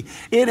sovereignty?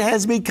 It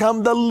has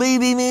become the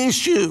leading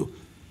issue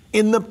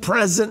in the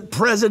present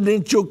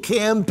presidential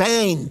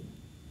campaign.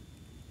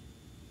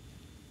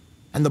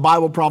 And the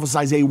Bible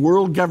prophesies a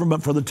world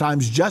government for the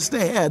times just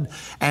ahead.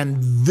 And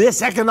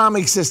this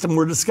economic system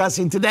we're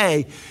discussing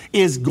today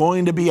is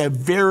going to be a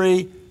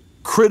very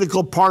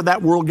critical part of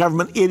that world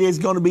government. It is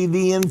going to be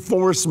the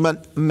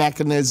enforcement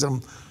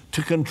mechanism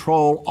to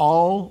control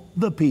all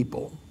the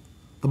people.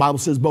 The Bible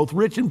says both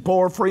rich and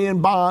poor, free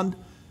and bond,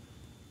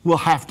 will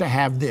have to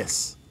have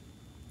this.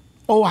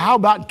 Oh, how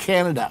about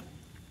Canada?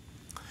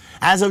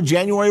 As of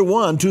January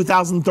 1,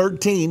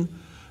 2013,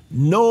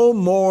 no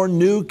more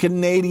new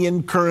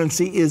Canadian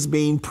currency is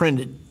being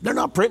printed. They're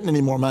not printing any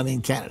more money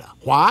in Canada.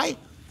 Why?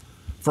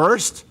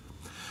 First,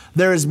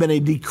 there has been a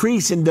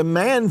decrease in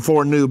demand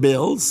for new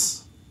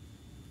bills.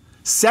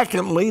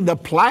 Secondly, the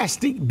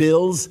plastic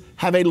bills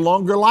have a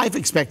longer life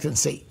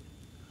expectancy.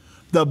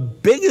 The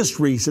biggest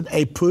reason,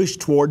 a push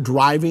toward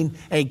driving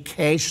a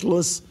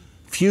cashless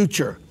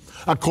future.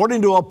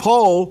 According to a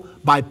poll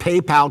by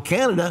PayPal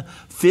Canada,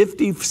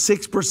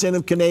 56%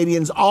 of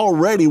Canadians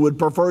already would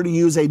prefer to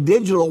use a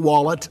digital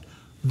wallet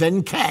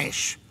than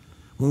cash.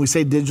 When we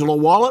say digital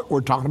wallet,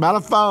 we're talking about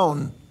a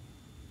phone,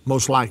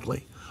 most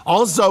likely.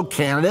 Also,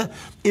 Canada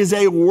is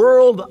a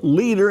world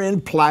leader in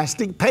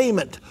plastic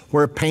payment,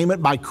 where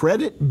payment by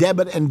credit,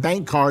 debit, and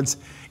bank cards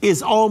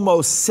is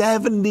almost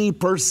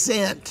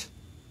 70%,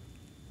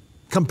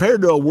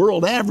 compared to a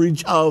world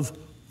average of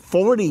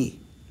 40%.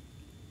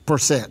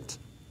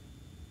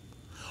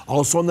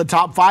 Also in the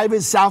top 5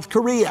 is South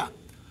Korea.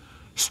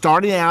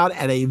 Starting out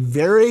at a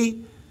very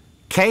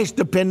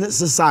cash-dependent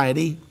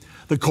society,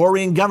 the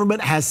Korean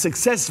government has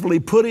successfully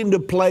put into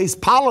place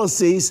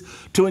policies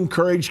to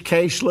encourage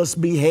cashless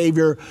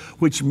behavior,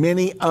 which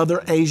many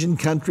other Asian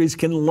countries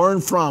can learn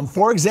from.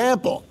 For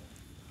example,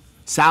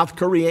 South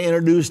Korea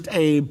introduced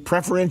a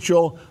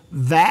preferential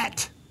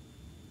VAT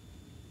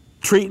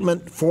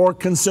treatment for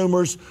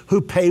consumers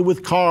who pay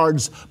with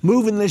cards,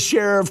 moving the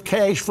share of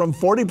cash from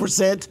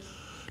 40%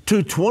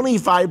 to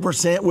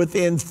 25%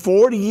 within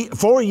 4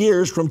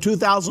 years from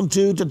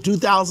 2002 to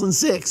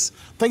 2006.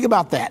 Think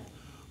about that.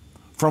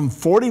 From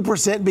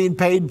 40% being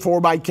paid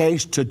for by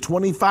cash to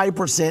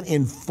 25%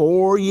 in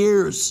 4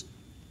 years.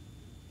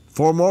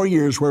 4 more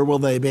years, where will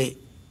they be?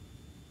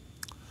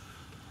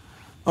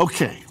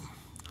 Okay.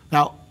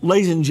 Now,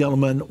 ladies and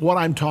gentlemen, what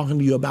I'm talking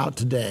to you about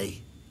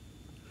today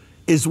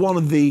is one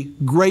of the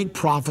great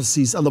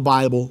prophecies of the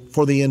Bible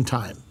for the end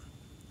time.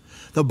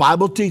 The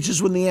Bible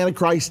teaches when the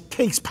Antichrist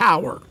takes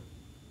power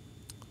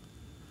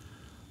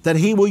that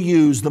he will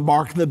use the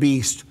mark of the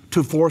beast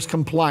to force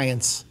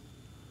compliance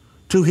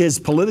to his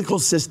political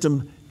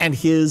system and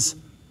his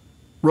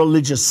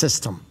religious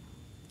system.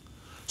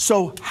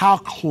 So how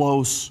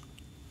close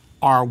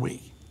are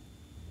we?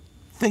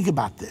 Think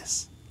about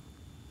this.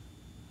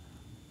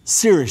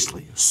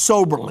 Seriously,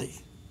 soberly.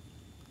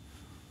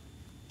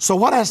 So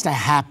what has to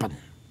happen?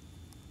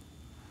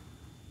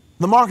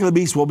 The mark of the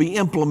beast will be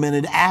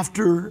implemented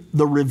after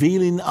the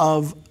revealing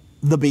of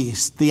the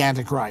beast, the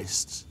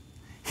Antichrist.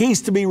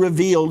 He's to be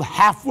revealed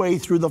halfway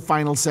through the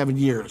final 7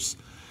 years.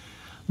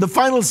 The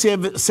final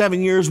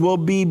 7 years will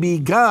be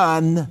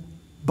begun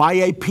by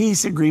a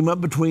peace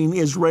agreement between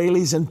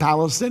Israelis and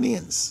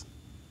Palestinians.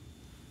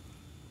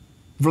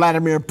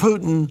 Vladimir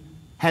Putin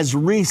has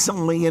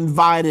recently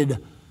invited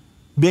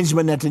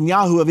Benjamin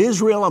Netanyahu of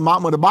Israel and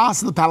Mahmoud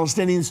Abbas of the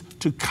Palestinians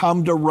to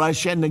come to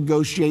Russia and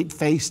negotiate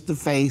face to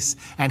face,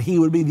 and he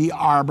would be the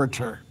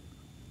arbiter.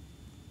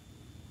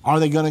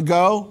 Are they going to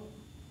go?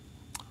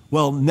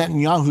 Well,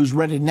 Netanyahu's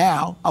ready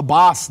now.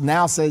 Abbas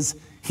now says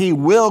he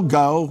will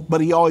go,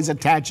 but he always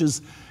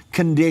attaches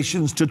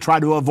conditions to try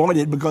to avoid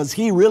it because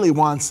he really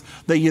wants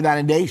the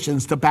United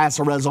Nations to pass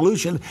a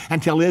resolution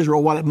and tell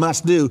Israel what it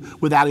must do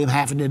without him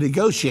having to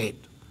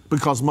negotiate,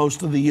 because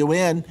most of the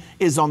UN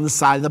is on the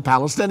side of the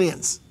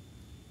Palestinians.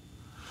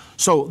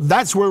 So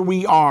that's where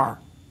we are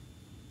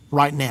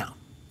right now.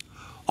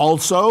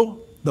 Also,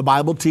 the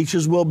Bible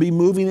teaches we'll be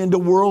moving into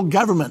world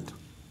government.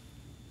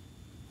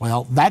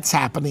 Well, that's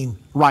happening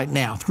right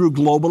now through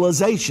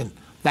globalization.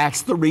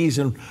 That's the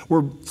reason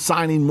we're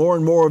signing more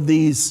and more of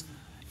these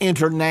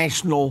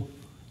international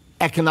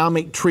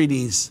economic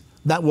treaties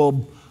that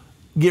will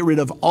get rid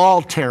of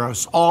all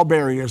tariffs, all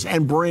barriers,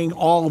 and bring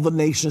all the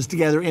nations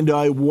together into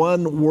a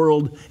one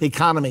world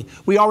economy.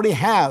 We already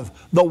have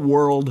the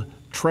World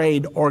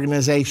Trade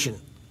Organization.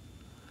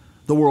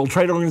 The World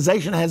Trade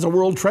Organization has a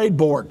World Trade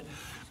Board.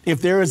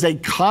 If there is a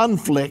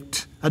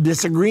conflict, a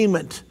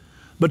disagreement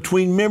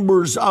between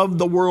members of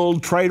the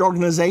World Trade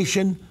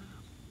Organization,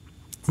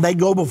 they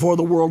go before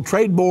the World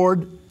Trade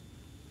Board,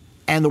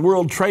 and the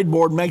World Trade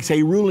Board makes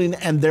a ruling,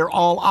 and they're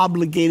all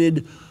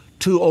obligated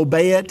to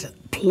obey it.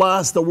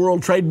 Plus, the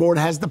World Trade Board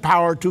has the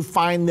power to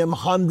fine them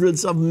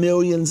hundreds of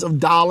millions of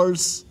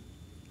dollars.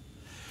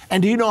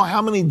 And do you know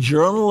how many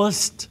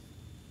journalists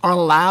are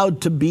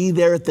allowed to be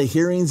there at the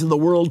hearings of the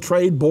World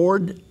Trade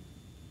Board?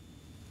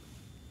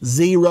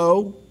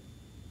 0.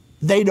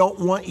 They don't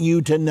want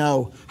you to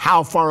know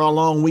how far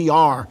along we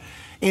are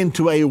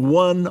into a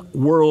one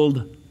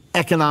world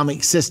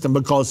economic system,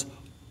 because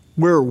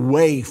we're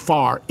way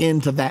far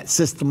into that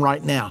system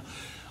right now.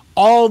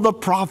 All the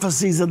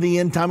prophecies of the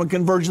end time of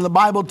conversion, the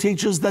Bible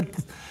teaches that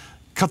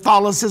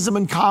Catholicism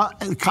and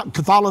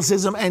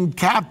Catholicism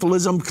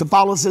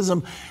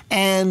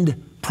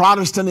and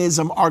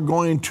Protestantism are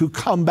going to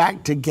come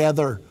back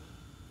together.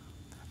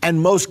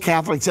 And most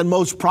Catholics and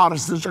most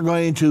Protestants are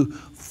going to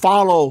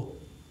follow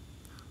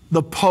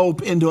the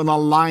Pope into an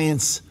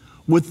alliance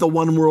with the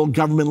one world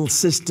governmental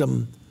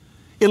system.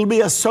 It'll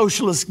be a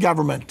socialist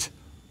government.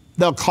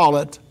 They'll call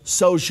it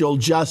social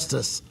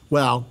justice.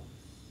 Well,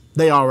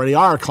 they already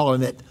are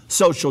calling it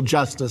social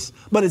justice,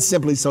 but it's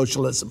simply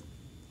socialism.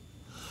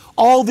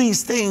 All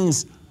these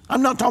things,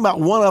 I'm not talking about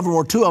one of them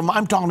or two of them.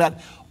 I'm talking about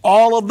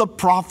all of the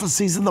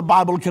prophecies in the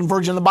Bible of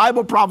conversion. The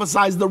Bible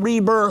prophesies the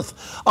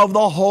rebirth of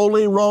the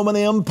Holy Roman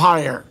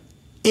Empire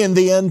in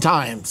the end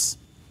times.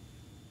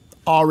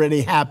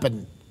 Already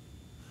happened.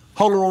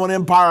 Holy Roman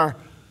Empire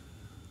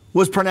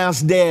was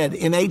pronounced dead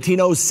in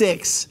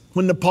 1806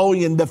 when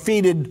Napoleon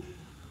defeated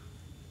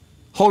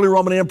Holy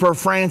Roman Emperor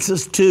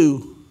Francis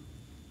II.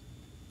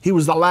 He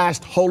was the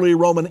last Holy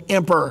Roman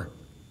Emperor.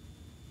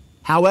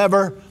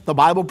 However, the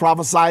Bible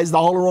prophesies the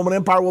Holy Roman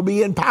Empire will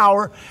be in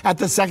power at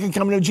the second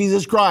coming of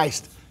Jesus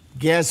Christ.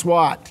 Guess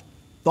what?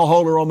 The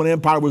Holy Roman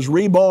Empire was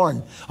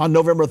reborn on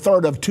November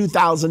 3rd of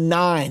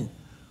 2009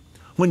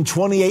 when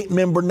 28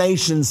 member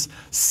nations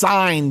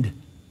signed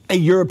a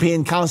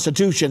European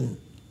constitution.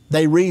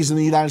 They reasoned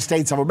the United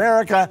States of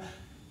America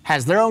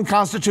has their own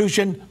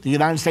constitution. The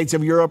United States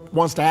of Europe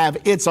wants to have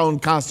its own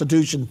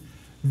constitution.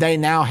 They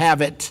now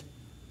have it.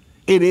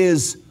 It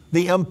is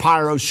the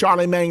empire of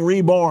Charlemagne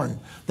reborn.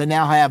 They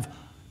now have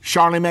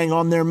Charlemagne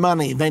on their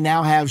money. They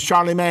now have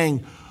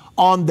Charlemagne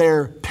on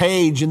their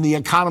page in The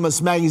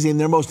Economist magazine,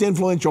 their most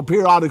influential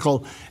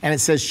periodical, and it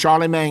says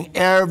Charlemagne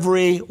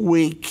every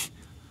week,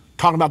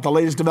 talking about the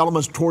latest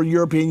developments toward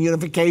European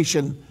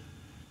unification.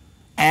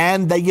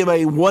 And they give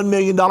a $1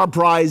 million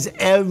prize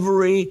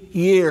every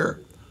year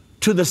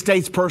to the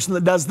statesperson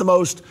that does the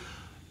most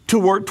to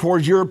work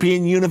towards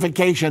European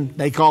unification.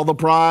 They call the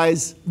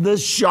prize the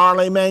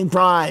Charlemagne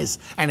Prize.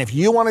 And if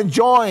you want to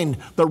join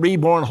the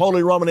reborn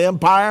Holy Roman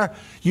Empire,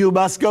 you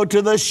must go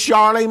to the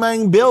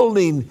Charlemagne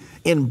building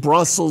in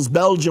Brussels,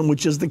 Belgium,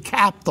 which is the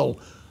capital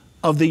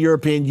of the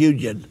European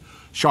Union.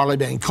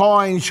 Charlemagne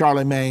coin,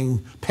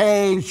 Charlemagne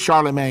page,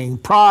 Charlemagne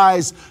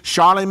prize,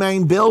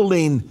 Charlemagne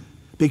building,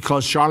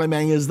 because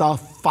Charlemagne is the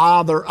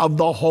father of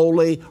the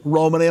Holy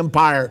Roman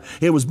Empire.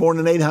 It was born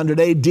in 800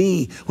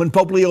 AD when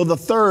Pope Leo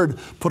III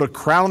put a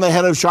crown on the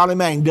head of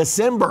Charlemagne,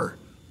 December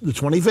the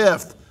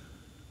 25th,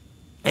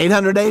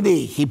 800 AD.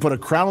 He put a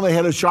crown on the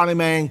head of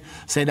Charlemagne,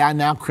 said, I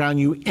now crown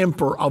you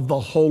Emperor of the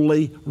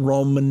Holy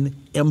Roman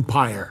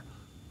Empire.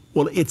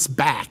 Well, it's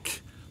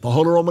back. The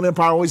Holy Roman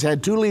Empire always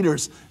had two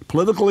leaders,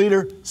 political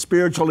leader,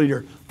 spiritual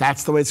leader.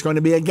 That's the way it's going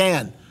to be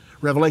again.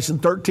 Revelation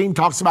 13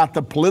 talks about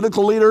the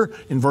political leader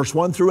in verse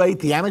 1 through 8,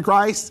 the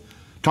Antichrist.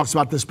 Talks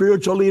about the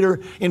spiritual leader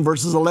in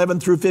verses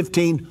 11 through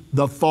 15,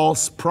 the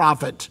false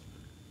prophet.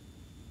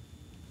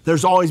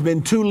 There's always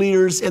been two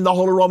leaders in the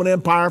Holy Roman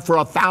Empire for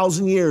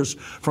 1,000 years,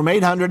 from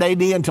 800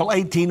 AD until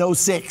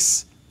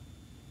 1806.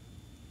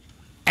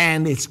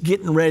 And it's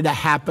getting ready to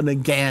happen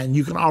again.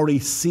 You can already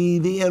see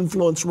the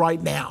influence right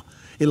now.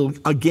 It'll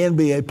again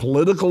be a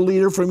political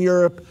leader from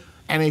Europe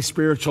and a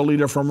spiritual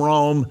leader from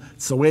Rome.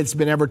 It's the way it's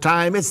been every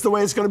time. It's the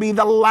way it's going to be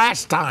the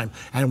last time.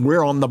 And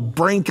we're on the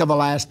brink of the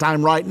last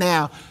time right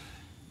now.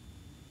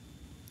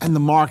 And the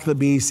mark of the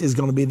beast is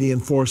going to be the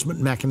enforcement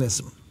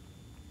mechanism.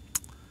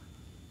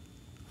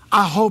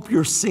 I hope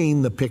you're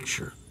seeing the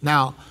picture.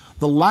 Now,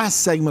 the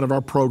last segment of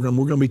our program,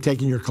 we're going to be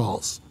taking your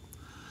calls.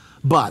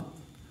 But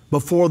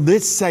before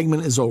this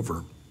segment is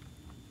over,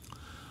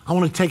 I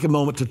want to take a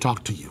moment to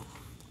talk to you.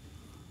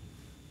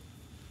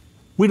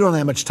 We don't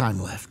have much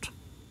time left.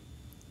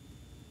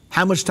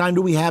 How much time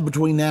do we have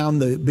between now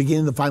and the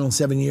beginning of the final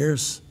 7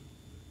 years?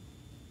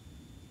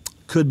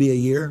 Could be a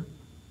year,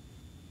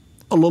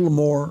 a little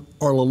more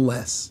or a little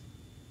less.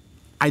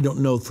 I don't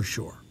know for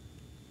sure.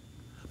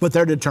 But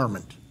they're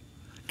determined.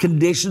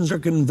 Conditions are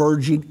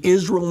converging.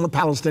 Israel and the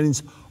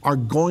Palestinians are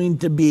going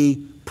to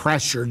be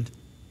pressured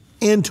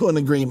into an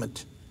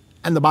agreement.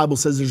 And the Bible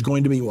says there's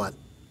going to be one.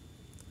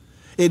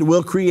 It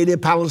will create a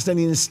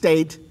Palestinian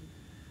state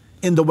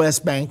in the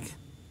West Bank.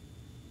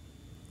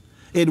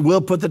 It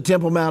will put the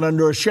Temple Mount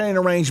under a sharing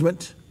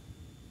arrangement.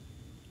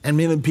 And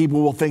many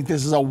people will think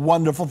this is a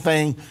wonderful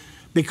thing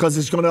because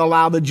it's going to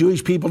allow the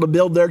Jewish people to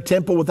build their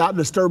temple without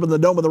disturbing the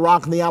Dome of the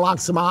Rock and the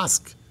Al-Aqsa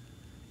Mosque.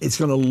 It's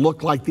going to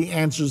look like the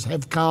answers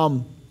have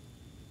come.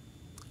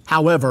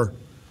 However,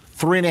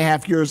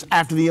 3.5 years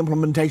after the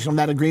implementation of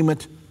that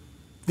agreement,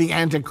 the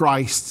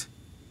Antichrist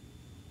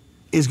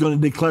is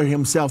going to declare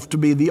himself to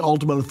be the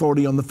ultimate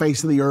authority on the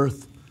face of the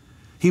earth.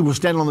 He will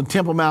stand on the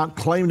Temple Mount,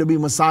 claim to be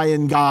Messiah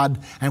and God,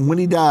 and when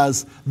he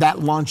does, that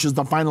launches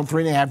the final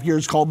 3.5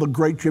 years called the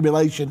Great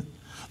Tribulation.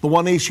 The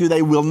one issue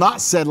they will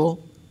not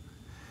settle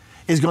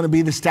is going to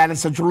be the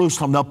status of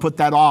Jerusalem. They'll put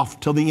that off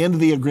till the end of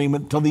the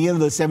agreement, till the end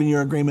of the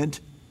 7-year agreement.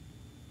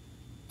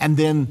 And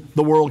then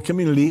the world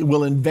community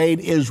will invade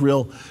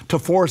Israel to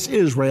force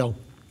Israel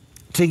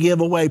to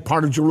give away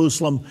part of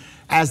Jerusalem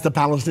as the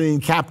Palestinian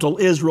capital.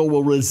 Israel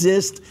will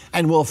resist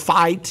and will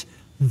fight.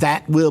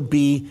 That will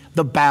be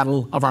the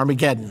battle of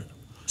Armageddon.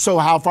 So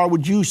how far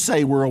would you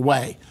say we're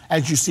away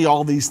as you see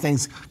all these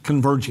things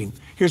converging?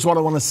 Here's what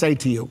I want to say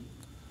to you.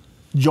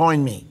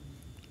 Join me.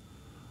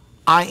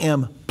 I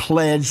am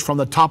pledged from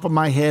the top of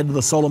my head to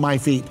the sole of my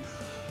feet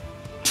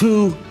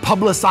to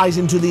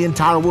publicizing to the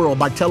entire world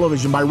by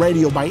television, by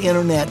radio, by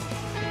internet,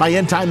 by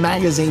Endtime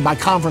Magazine, by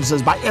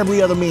conferences, by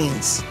every other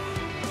means.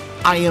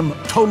 I am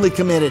totally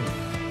committed.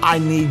 I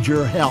need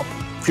your help.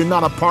 If you're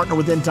not a partner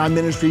with Endtime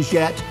Ministries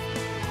yet,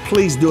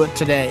 please do it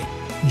today.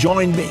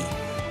 Join me.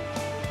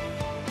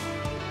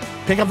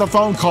 Pick up the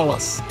phone, call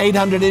us,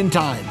 800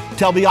 Endtime.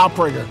 Tell the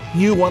operator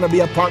you want to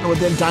be a partner with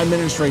Endtime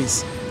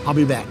Ministries. I'll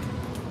be back.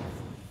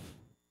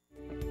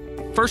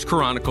 1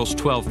 Chronicles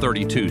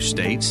 12:32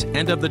 states,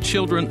 "And of the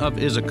children of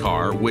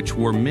Issachar, which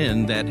were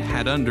men that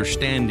had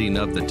understanding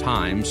of the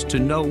times, to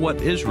know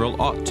what Israel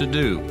ought to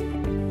do."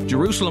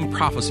 Jerusalem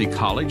Prophecy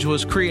College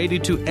was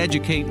created to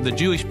educate the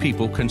Jewish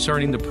people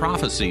concerning the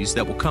prophecies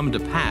that will come to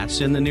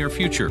pass in the near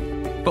future.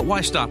 But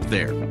why stop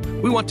there?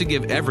 We want to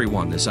give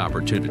everyone this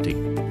opportunity.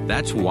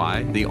 That's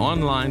why the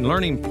online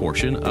learning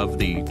portion of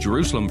the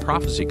Jerusalem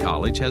Prophecy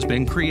College has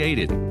been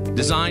created,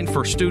 designed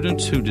for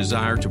students who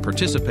desire to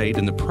participate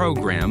in the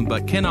program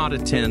but cannot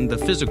attend the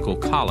physical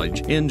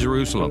college in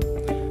Jerusalem.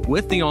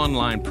 With the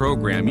online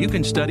program, you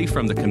can study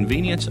from the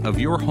convenience of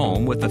your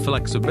home with the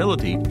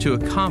flexibility to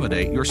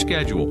accommodate your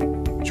schedule.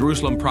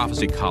 Jerusalem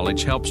Prophecy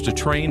College helps to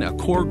train a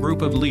core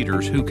group of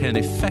leaders who can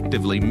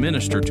effectively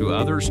minister to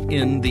others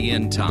in the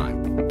end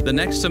time. The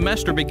next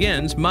semester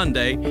begins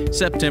Monday,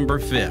 September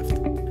 5th.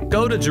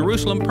 Go to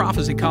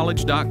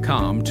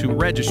JerusalemProphecyCollege.com to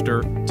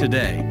register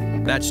today.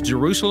 That's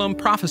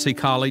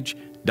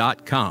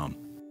JerusalemProphecyCollege.com.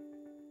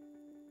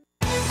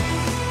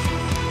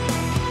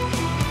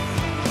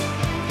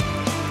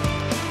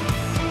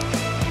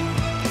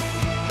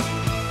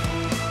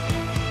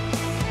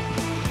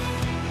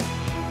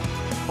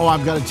 Oh,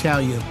 I've got to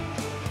tell you,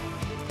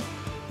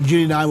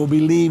 Judy and I will be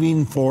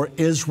leaving for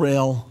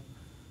Israel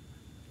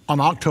on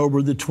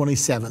October the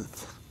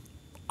 27th.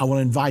 I want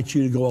to invite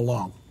you to go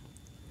along.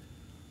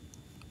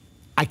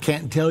 I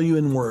can't tell you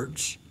in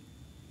words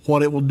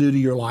what it will do to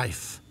your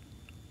life.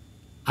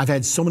 I've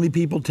had so many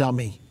people tell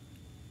me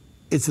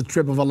it's the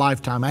trip of a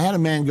lifetime. I had a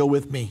man go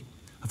with me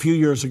a few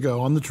years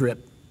ago on the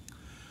trip.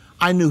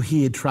 I knew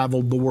he had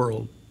traveled the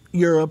world,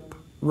 Europe,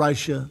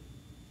 Russia,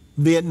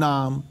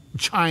 Vietnam,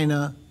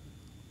 China,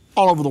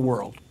 all over the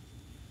world.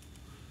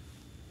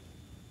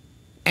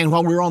 And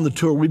while we were on the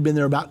tour, we'd been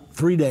there about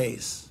 3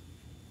 days.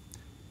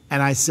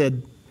 And I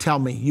said, tell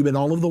me, you've been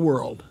all over the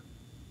world.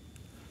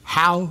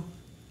 How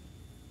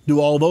Do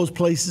all those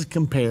places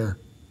compare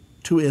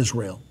to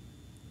Israel?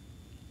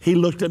 He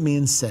looked at me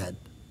and said,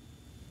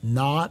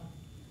 not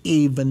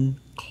even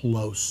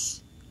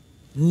close.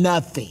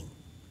 Nothing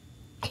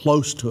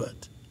close to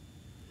it.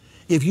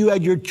 If you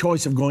had your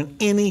choice of going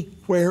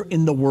anywhere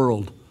in the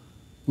world,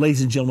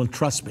 ladies and gentlemen,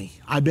 trust me,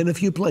 I've been a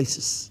few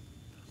places.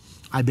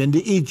 I've been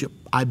to Egypt.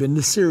 I've been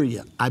to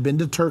Syria. I've been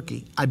to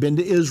Turkey. I've been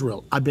to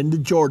Israel. I've been to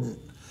Jordan.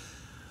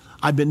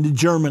 I've been to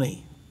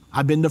Germany.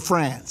 I've been to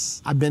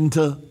France. I've been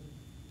to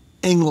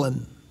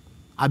England.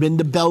 I've been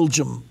to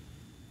Belgium.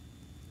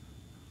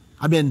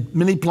 I've been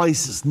many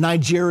places,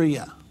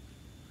 Nigeria.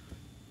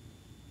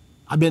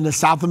 I've been to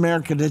South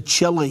America, to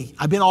Chile.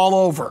 I've been all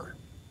over.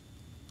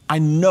 I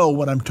know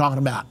what I'm talking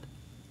about.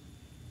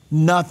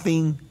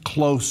 Nothing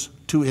close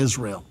to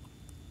Israel.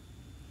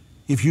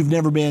 If you've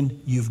never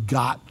been, you've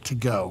got to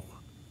go.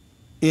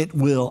 It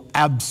will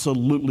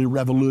absolutely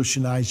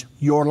revolutionize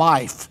your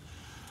life.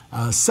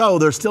 So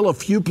there's still a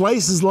few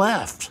places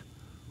left,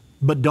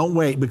 but don't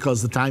wait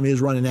because the time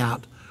is running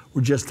out.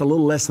 We're just a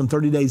little less than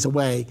 30 days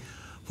away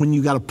when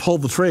you got to pull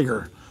the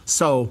trigger.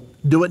 So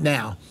do it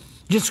now.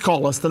 Just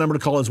call us. The number to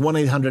call is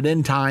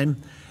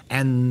 1-800-END-TIME.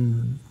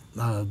 And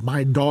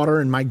my daughter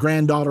and my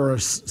granddaughter are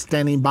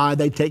standing by.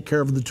 They take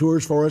care of the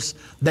tours for us.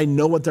 They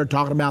know what they're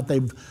talking about.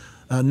 They've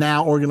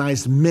now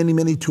organized many,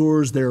 many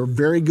tours. They're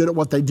very good at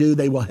what they do.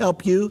 They will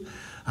help you.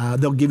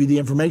 They'll give you the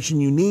information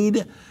you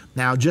need.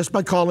 Now, just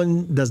by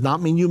calling does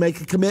not mean you make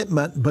a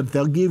commitment, but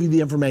they'll give you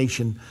the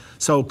information.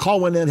 So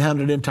call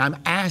 1-800-END-TIME,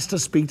 ask to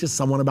speak to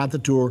someone about the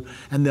tour,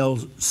 and they'll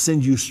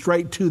send you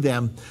straight to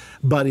them.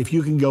 But if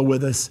you can go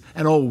with us,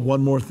 and oh,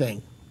 one more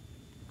thing.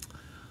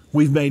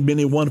 We've made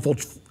many wonderful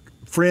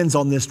friends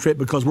on this trip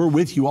because we're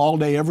with you all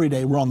day, every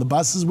day. We're on the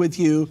buses with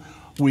you.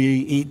 We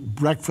eat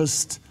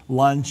breakfast,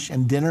 lunch,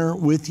 and dinner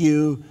with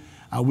you.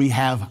 We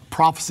have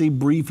prophecy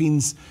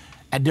briefings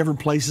at different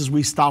places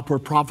we stop where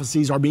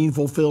prophecies are being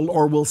fulfilled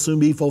or will soon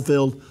be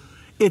fulfilled.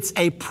 It's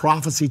a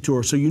prophecy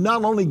tour. So you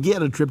not only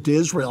get a trip to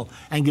Israel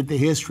and get the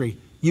history,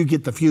 you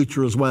get the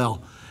future as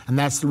well. And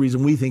that's the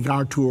reason we think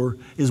our tour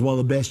is one of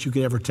the best you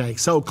could ever take.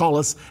 So call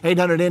us,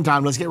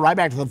 800-END-TIME. Let's get right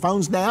back to the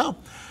phones now.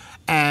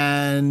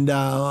 And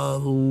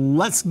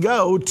let's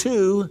go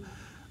to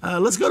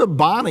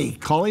Bonnie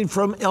calling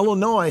from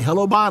Illinois.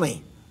 Hello,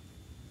 Bonnie.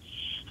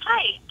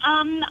 Hi.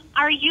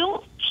 Are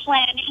you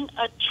planning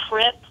a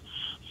trip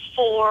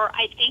for,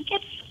 I think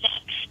it's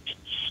next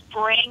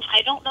spring?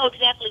 I don't know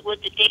exactly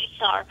what the dates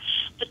are,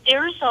 but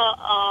there's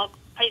I've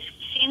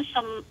seen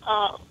some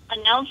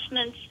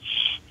announcements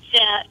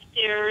that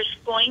there's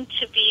going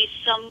to be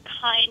some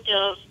kind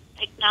of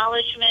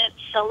acknowledgement,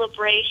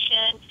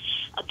 celebration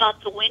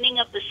about the winning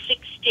of the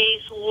 6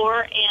 Days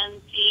War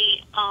and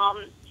the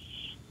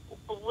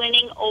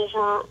winning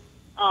over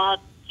the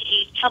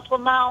Temple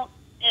Mount,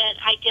 and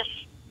I guess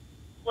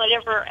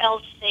whatever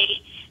else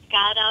they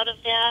got out of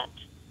that.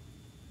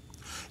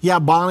 Yeah,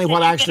 Bonnie,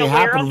 what actually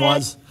happened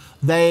was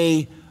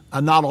they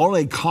not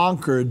only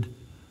conquered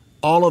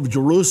all of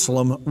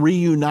Jerusalem,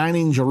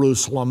 reuniting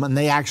Jerusalem, and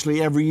they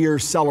actually every year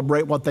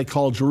celebrate what they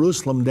call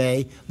Jerusalem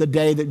Day, the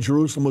day that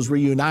Jerusalem was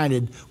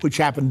reunited, which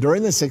happened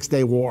during the 6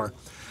 Day War.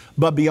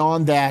 But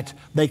beyond that,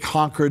 they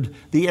conquered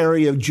the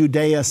area of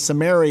Judea,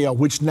 Samaria,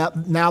 which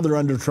now they're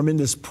under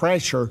tremendous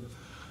pressure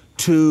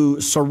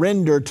to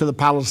surrender to the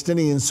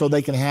Palestinians so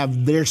they can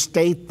have their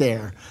state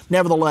there.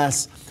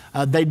 Nevertheless,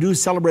 they do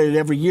celebrate it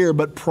every year,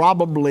 but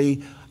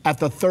probably at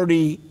the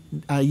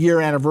 30-year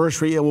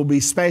anniversary, it will be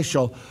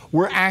special.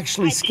 We're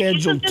actually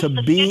scheduled to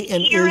be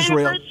in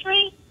Israel.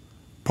 Anniversary?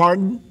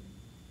 Pardon?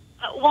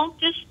 Won't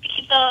this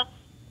be the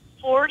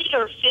 40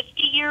 or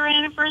 50-year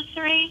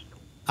anniversary?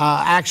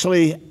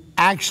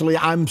 Actually,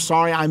 I'm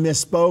sorry, I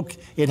misspoke.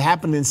 It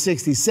happened in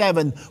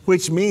 '67,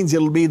 which means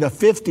it'll be the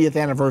 50th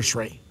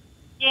anniversary.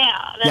 Yeah,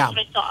 that's what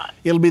I thought.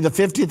 It'll be the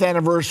 50th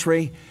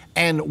anniversary,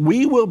 and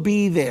we will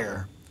be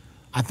there.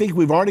 I think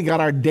we've already got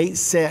our date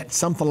set,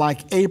 something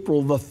like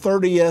April the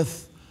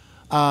 30th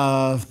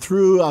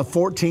through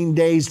 14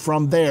 days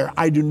from there.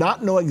 I do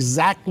not know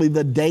exactly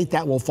the date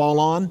that will fall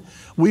on.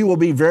 We will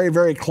be very,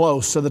 very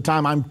close to the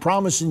time. I'm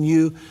promising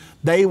you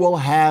they will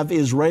have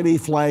Israeli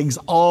flags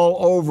all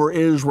over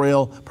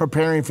Israel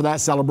preparing for that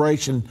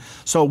celebration.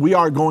 So we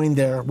are going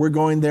there. We're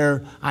going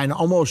there. I'm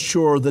almost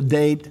sure the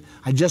date.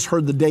 I just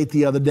heard the date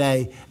the other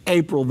day,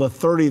 April the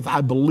 30th, I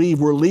believe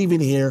we're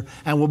leaving here,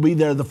 and we'll be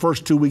there the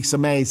first 2 weeks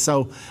of May.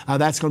 So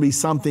that's going to be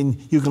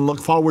something you can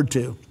look forward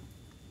to.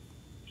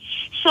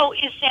 So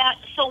is that,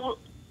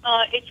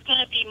 it's going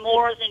to be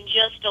more than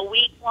just a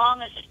week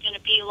long? Is it going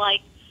to be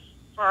like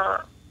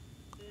for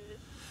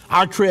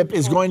our trip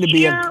is going to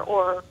be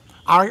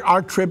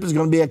our trip is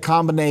going to be a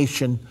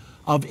combination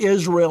of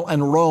Israel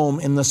and Rome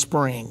in the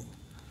spring.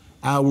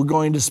 We're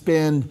going to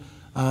spend,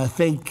 I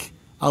think,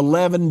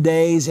 11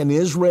 days in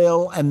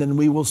Israel, and then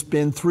we will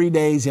spend 3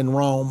 days in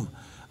Rome.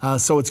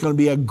 So it's going to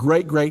be a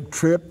great, great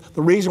trip.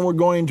 The reason we're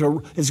going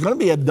to, it's going to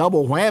be a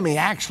double whammy,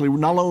 actually.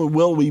 Not only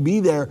will we be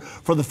there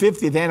for the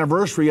 50th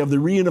anniversary of the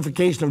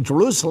reunification of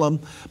Jerusalem,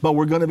 but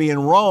we're going to be in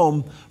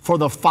Rome for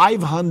the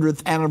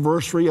 500th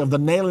anniversary of the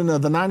nailing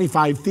of the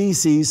 95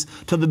 Theses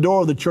to the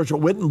door of the Church at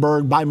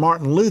Wittenberg by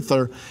Martin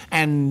Luther.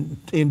 And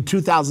in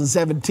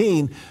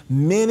 2017,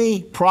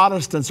 many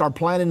Protestants are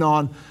planning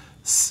on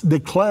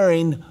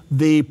declaring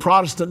the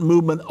Protestant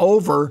movement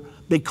over,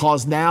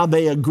 because now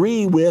they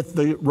agree with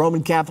the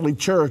Roman Catholic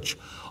Church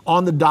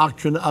on the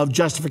doctrine of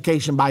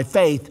justification by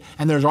faith,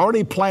 and there's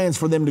already plans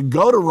for them to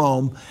go to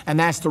Rome, and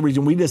that's the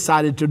reason we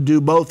decided to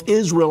do both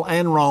Israel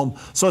and Rome,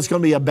 so it's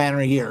going to be a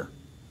banner year.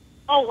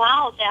 Oh,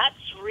 wow,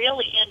 that's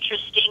really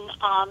interesting.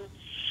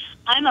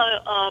 I'm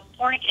a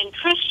born-again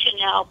Christian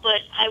now,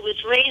 but I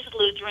was raised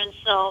Lutheran,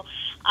 so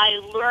I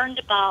learned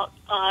about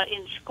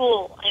in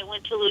school. I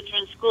went to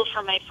Lutheran school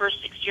for my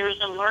first 6 years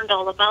and learned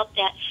all about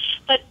that.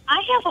 But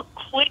I have a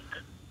quick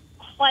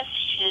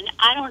question.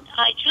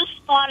 I just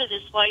thought of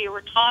this while you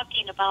were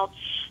talking about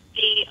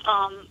the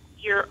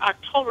your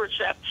October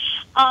trip.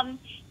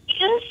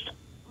 Is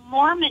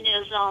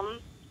Mormonism?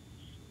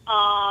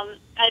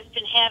 I've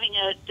been having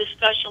a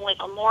discussion with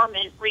a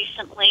Mormon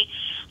recently.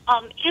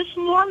 Is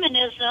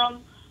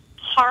Mormonism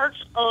part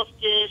of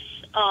this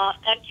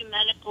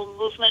ecumenical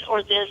movement,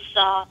 or this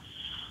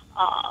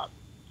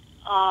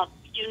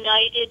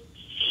united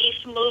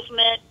faith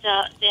movement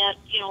that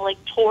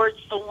like towards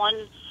the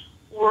one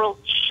world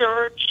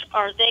church?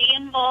 Are they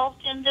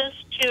involved in this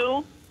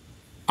too?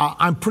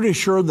 I'm pretty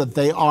sure that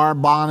they are,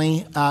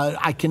 Bonnie.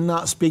 I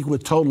cannot speak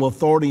with total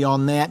authority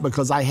on that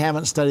because I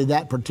haven't studied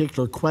that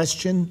particular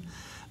question,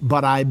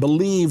 but I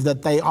believe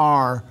that they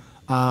are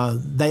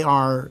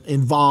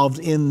involved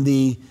in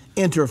the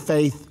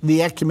interfaith,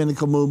 the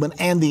ecumenical movement,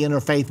 and the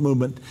interfaith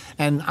movement.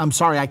 And I'm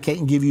sorry I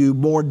can't give you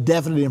more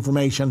definite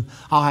information.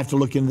 I'll have to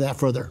look into that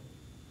further.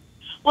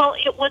 Well,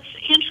 what's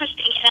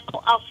interesting, and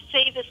I'll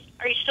say this,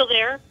 are you still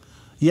there?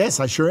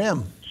 Yes, I sure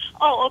am.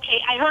 Oh, okay.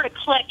 I heard a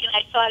click, and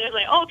I thought,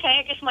 okay,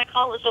 I guess my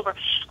call is over.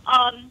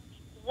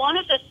 One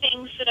of the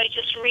things that I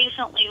just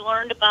recently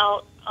learned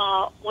about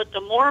what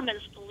the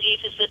Mormons believe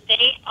is that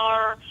they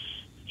are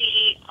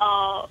the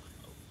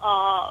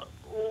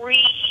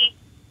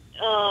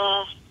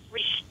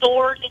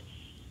restored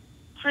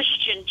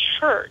Christian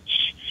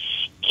church.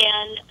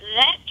 And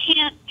that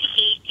can't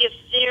be if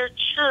their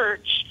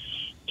church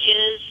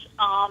is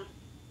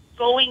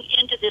going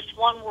into this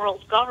one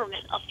world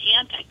government of the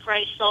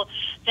Antichrist. So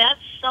that's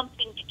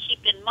something to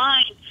keep in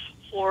mind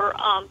for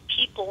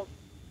people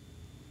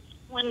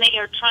when they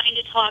are trying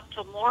to talk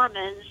to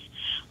Mormons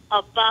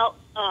about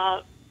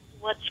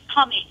what's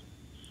coming.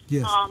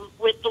 Yes.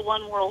 With the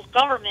one world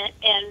government,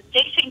 and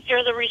they think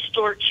they're the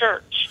restored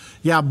church.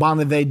 Yeah,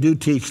 Bonnie, they do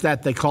teach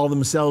that. They call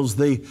themselves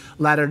the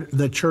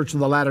Church of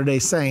the Latter-day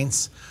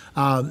Saints,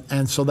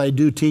 and so they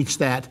do teach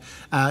that.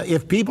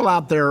 If people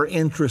out there are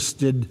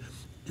interested,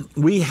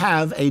 we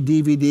have a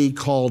DVD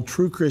called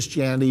True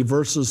Christianity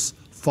versus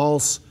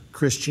False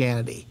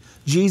Christianity.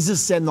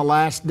 Jesus said in the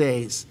last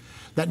days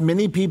that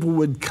many people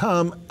would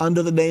come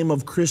under the name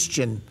of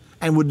Christian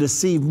and would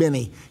deceive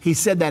many. He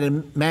said that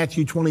in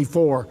Matthew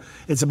 24.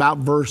 It's about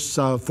verse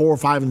 4,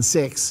 5, and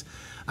 6.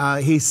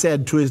 He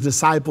said to his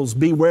disciples,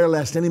 "Beware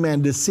lest any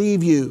man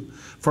deceive you,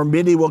 for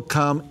many will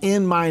come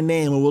in my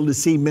name and will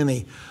deceive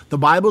many." The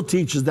Bible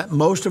teaches that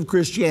most of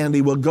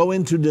Christianity will go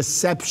into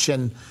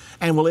deception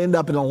and will end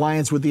up in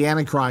alliance with the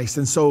Antichrist.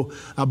 And so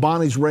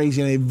Bonnie's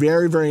raising a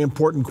very, very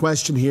important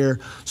question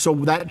here. So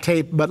that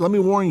tape, but let me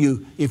warn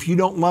you, if you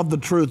don't love the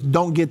truth,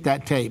 don't get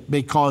that tape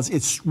because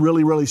it's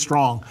really, really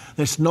strong.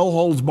 There's no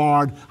holds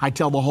barred. I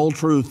tell the whole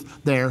truth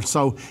there.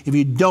 So if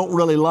you don't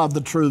really love the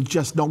truth,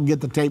 just don't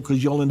get the tape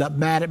because you'll end up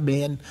mad at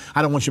me. And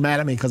I don't want you mad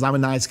at me because I'm a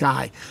nice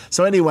guy.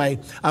 So anyway,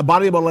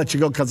 Bonnie, I'm going to let you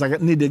go because I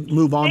need to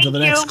move on to the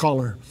next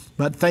caller.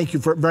 But thank you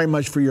very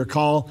much for your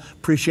call.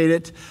 Appreciate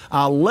it.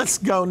 Let's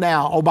go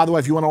now. Oh, by the way,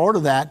 if you want to order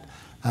that,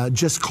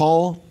 just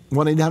call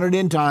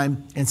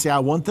 1-800-ENDTIME and say, I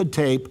want the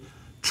tape,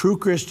 True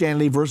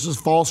Christianity versus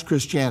False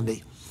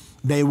Christianity.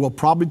 They will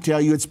probably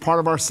tell you it's part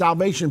of our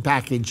salvation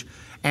package.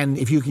 And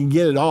if you can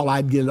get it all,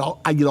 I'd get it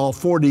all. I get all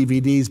 4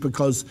 DVDs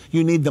because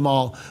you need them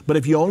all. But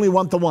if you only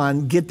want the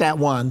one, get that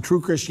one, True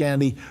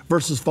Christianity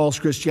versus False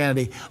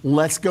Christianity.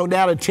 Let's go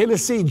down to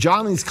Tennessee.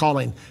 Johnny's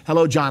calling.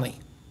 Hello, Johnny.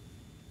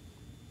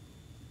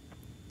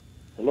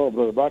 Hello,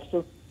 Brother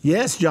Baxter.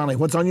 Yes, Johnny.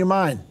 What's on your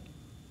mind?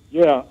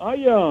 Yeah,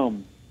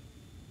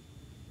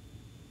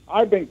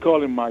 I've been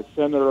calling my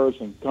senators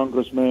and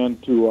congressmen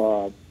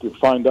to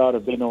find out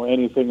if they know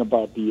anything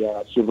about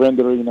the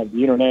surrendering of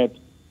the internet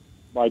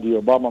by the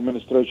Obama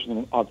administration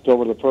on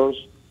October the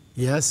 1st.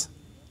 Yes.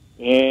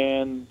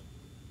 And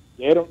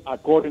they don't,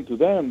 according to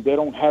them, they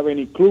don't have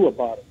any clue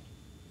about it.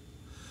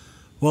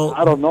 Well,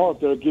 I don't know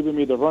if they're giving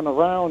me the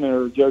runaround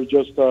or they're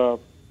just, not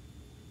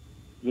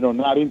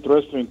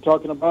interested in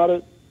talking about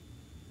it.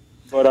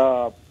 But,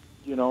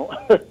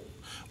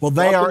 well,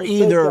 they are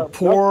either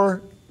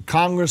poor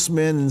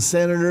congressmen and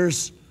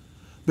senators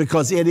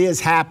because it is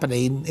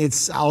happening.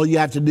 It's all you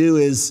have to do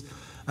is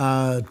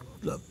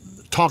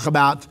talk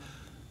about,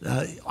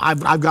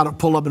 I've got it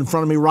pulled up in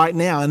front of me right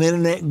now, an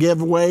internet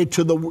giveaway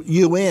to the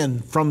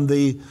UN from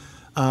the,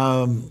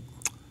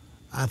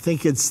 I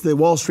think it's the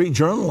Wall Street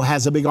Journal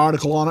has a big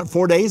article on it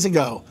 4 days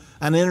ago.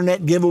 An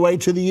internet giveaway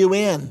to the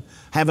UN.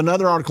 Have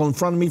another article in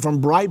front of me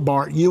from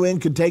Breitbart. UN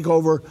could take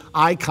over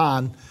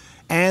ICON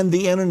and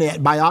the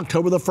internet by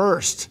October the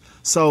 1st.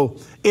 So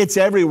it's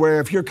everywhere.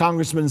 If your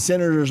congressmen and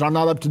senators are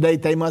not up to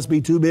date, they must be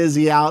too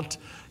busy out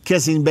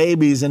kissing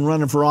babies and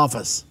running for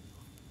office.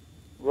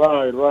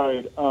 Right.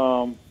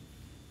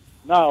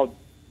 Now,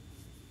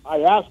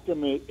 I asked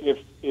him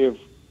if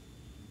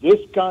this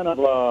kind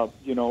of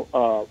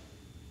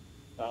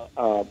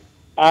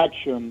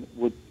action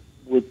would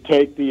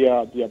take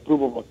the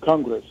approval of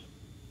Congress,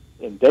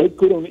 and they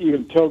couldn't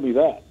even tell me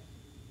that.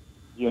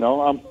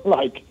 I'm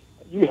like,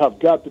 you have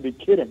got to be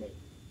kidding me.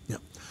 Yeah.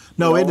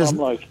 No, it does.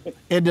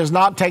 It does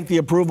not take the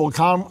approval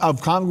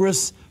of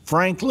Congress.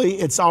 Frankly,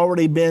 it's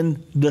already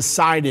been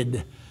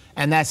decided,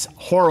 and that's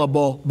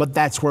horrible. But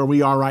that's where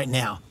we are right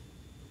now.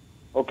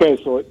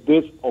 Okay, so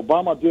this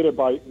Obama did it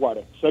by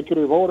what,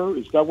 executive order?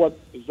 Is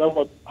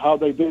that how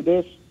they did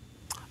this?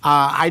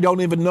 I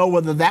don't even know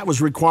whether that was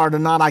required or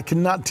not. I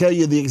cannot tell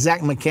you the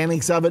exact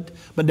mechanics of it,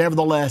 but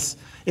nevertheless,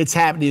 it's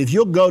happening. If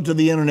you'll go to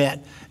the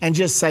internet and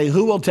just say,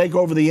 who will take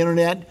over the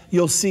internet,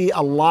 you'll see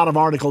a lot of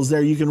articles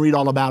there. You can read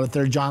all about it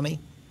there, Johnny.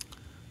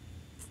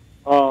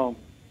 Now,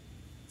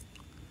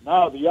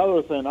 the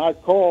other thing, I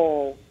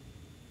called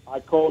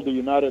the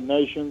United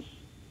Nations,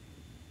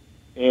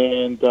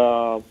 and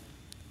I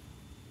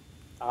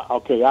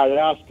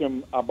asked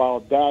them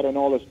about that and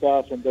all the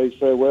stuff, and they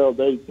said, well,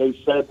 they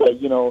said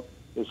that,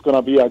 it's going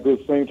to be a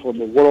good thing for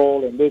the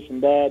world and this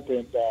and that,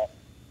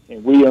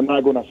 and we are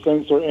not going to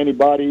censor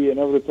anybody and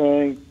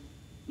everything,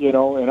 and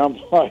I'm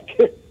like,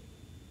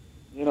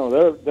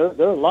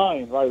 they're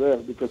lying right there,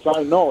 because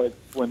I know it.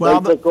 When they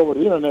take over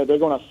the internet, they're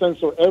going to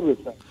censor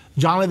everything.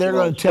 Johnny, they're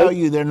going to tell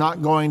you they're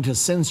not going to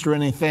censor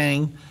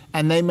anything,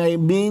 and they may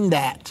mean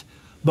that,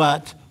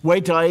 but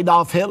wait till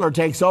Adolf Hitler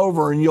takes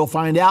over and you'll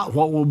find out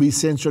what will be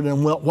censored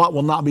and what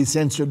will not be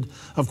censored.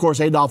 Of course,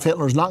 Adolf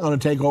Hitler is not going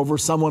to take over.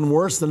 Someone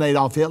worse than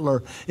Adolf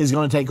Hitler is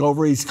going to take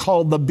over. He's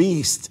called the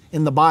Beast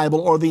in the Bible,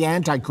 or the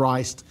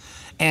Antichrist.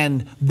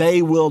 And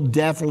they will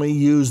definitely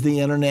use the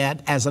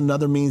internet as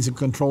another means of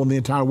controlling the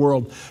entire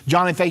world.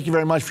 Johnny, thank you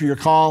very much for your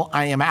call.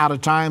 I am out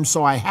of time,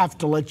 so I have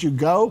to let you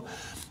go.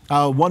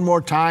 One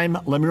more time,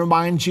 let me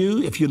remind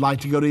you, if you'd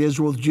like to go to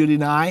Israel with Judy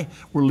and I,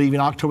 we're leaving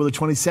October the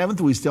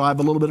 27th. We still have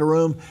a little bit of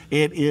room.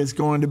 It is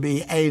going to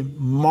be a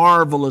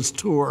marvelous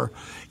tour.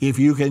 If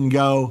you can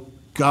go,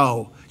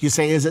 go. You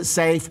say, is it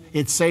safe?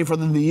 It's safer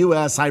than the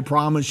U.S., I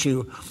promise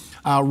you.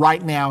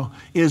 Right now,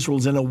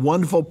 Israel's in a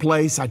wonderful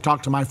place. I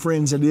talked to my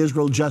friends in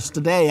Israel just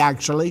today,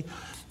 actually,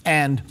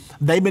 and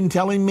they've been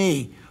telling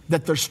me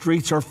that their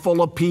streets are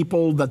full of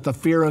people, that the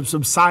fear has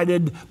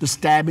subsided, the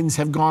stabbings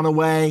have gone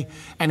away.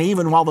 And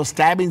even while the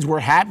stabbings were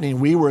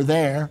happening, we were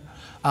there,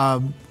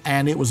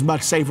 and it was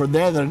much safer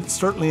there than it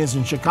certainly is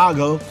in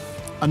Chicago,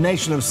 a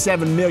nation of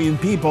 7 million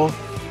people.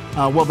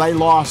 They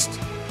lost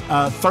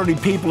 30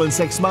 people in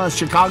 6 months.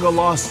 Chicago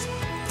lost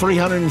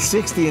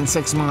 360 in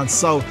 6 months.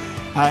 So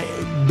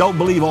don't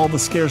believe all the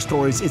scare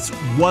stories. It's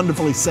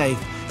wonderfully safe.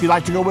 If you'd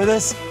like to go with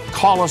us,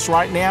 call us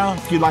right now.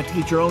 If you'd like to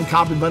get your own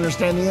copy of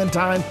Understanding the End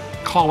Time,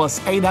 call us.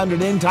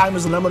 800 End Time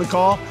is the number to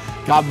call.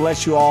 God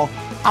bless you all.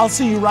 I'll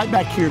see you right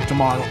back here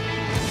tomorrow.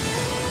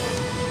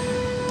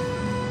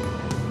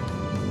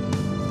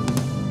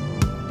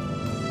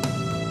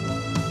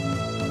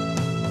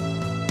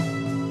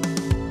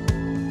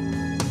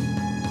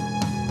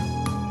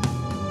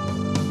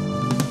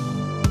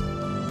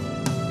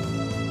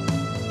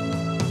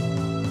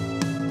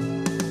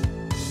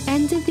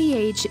 End of the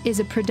Age is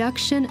a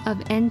production of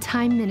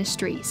Endtime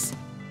Ministries.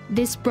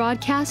 This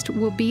broadcast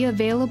will be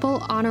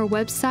available on our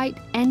website,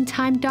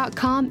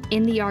 endtime.com,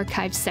 in the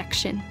archives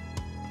section.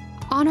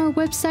 On our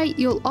website,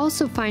 you'll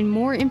also find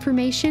more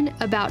information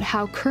about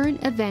how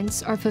current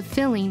events are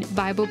fulfilling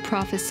Bible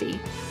prophecy.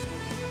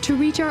 To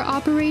reach our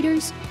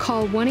operators,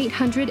 call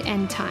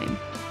 1-800-ENDTIME.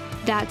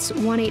 That's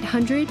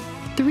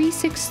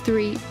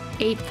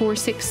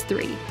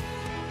 1-800-363-8463.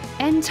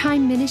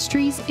 Endtime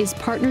Ministries is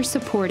partner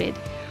supported.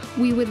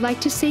 We would like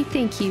to say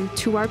thank you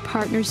to our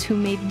partners who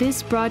made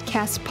this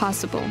broadcast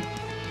possible.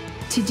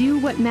 To do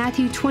what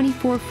Matthew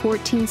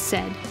 24:14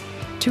 said,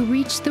 to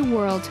reach the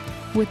world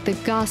with the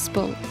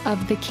gospel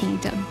of the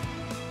kingdom.